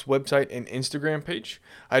Eberlestock's website and Instagram page.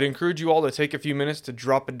 I'd encourage you all to take a few minutes to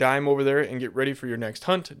drop a dime over there and get ready for your next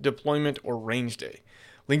hunt, deployment, or range day.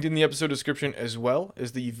 Linked in the episode description as well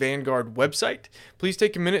is the Vanguard website. Please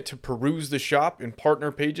take a minute to peruse the shop and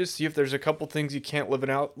partner pages, see if there's a couple things you can't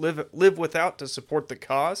live without to support the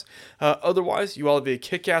cause. Otherwise, you all have a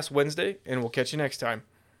kick-ass Wednesday, and we'll catch you next time.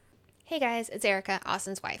 Hey guys, it's Erica,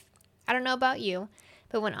 Austin's wife. I don't know about you,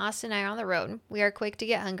 but when Austin and I are on the road, we are quick to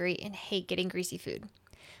get hungry and hate getting greasy food.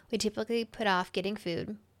 We typically put off getting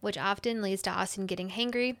food, which often leads to Austin getting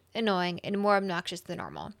hangry, annoying, and more obnoxious than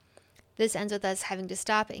normal. This ends with us having to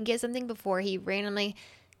stop and get something before he randomly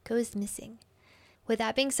goes missing. With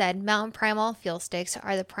that being said, Mountain Primal Fuel Sticks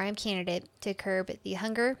are the prime candidate to curb the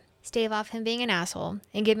hunger, stave off him being an asshole,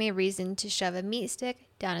 and give me a reason to shove a meat stick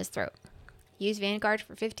down his throat. Use Vanguard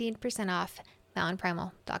for 15% off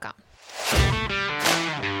mountainprimal.com.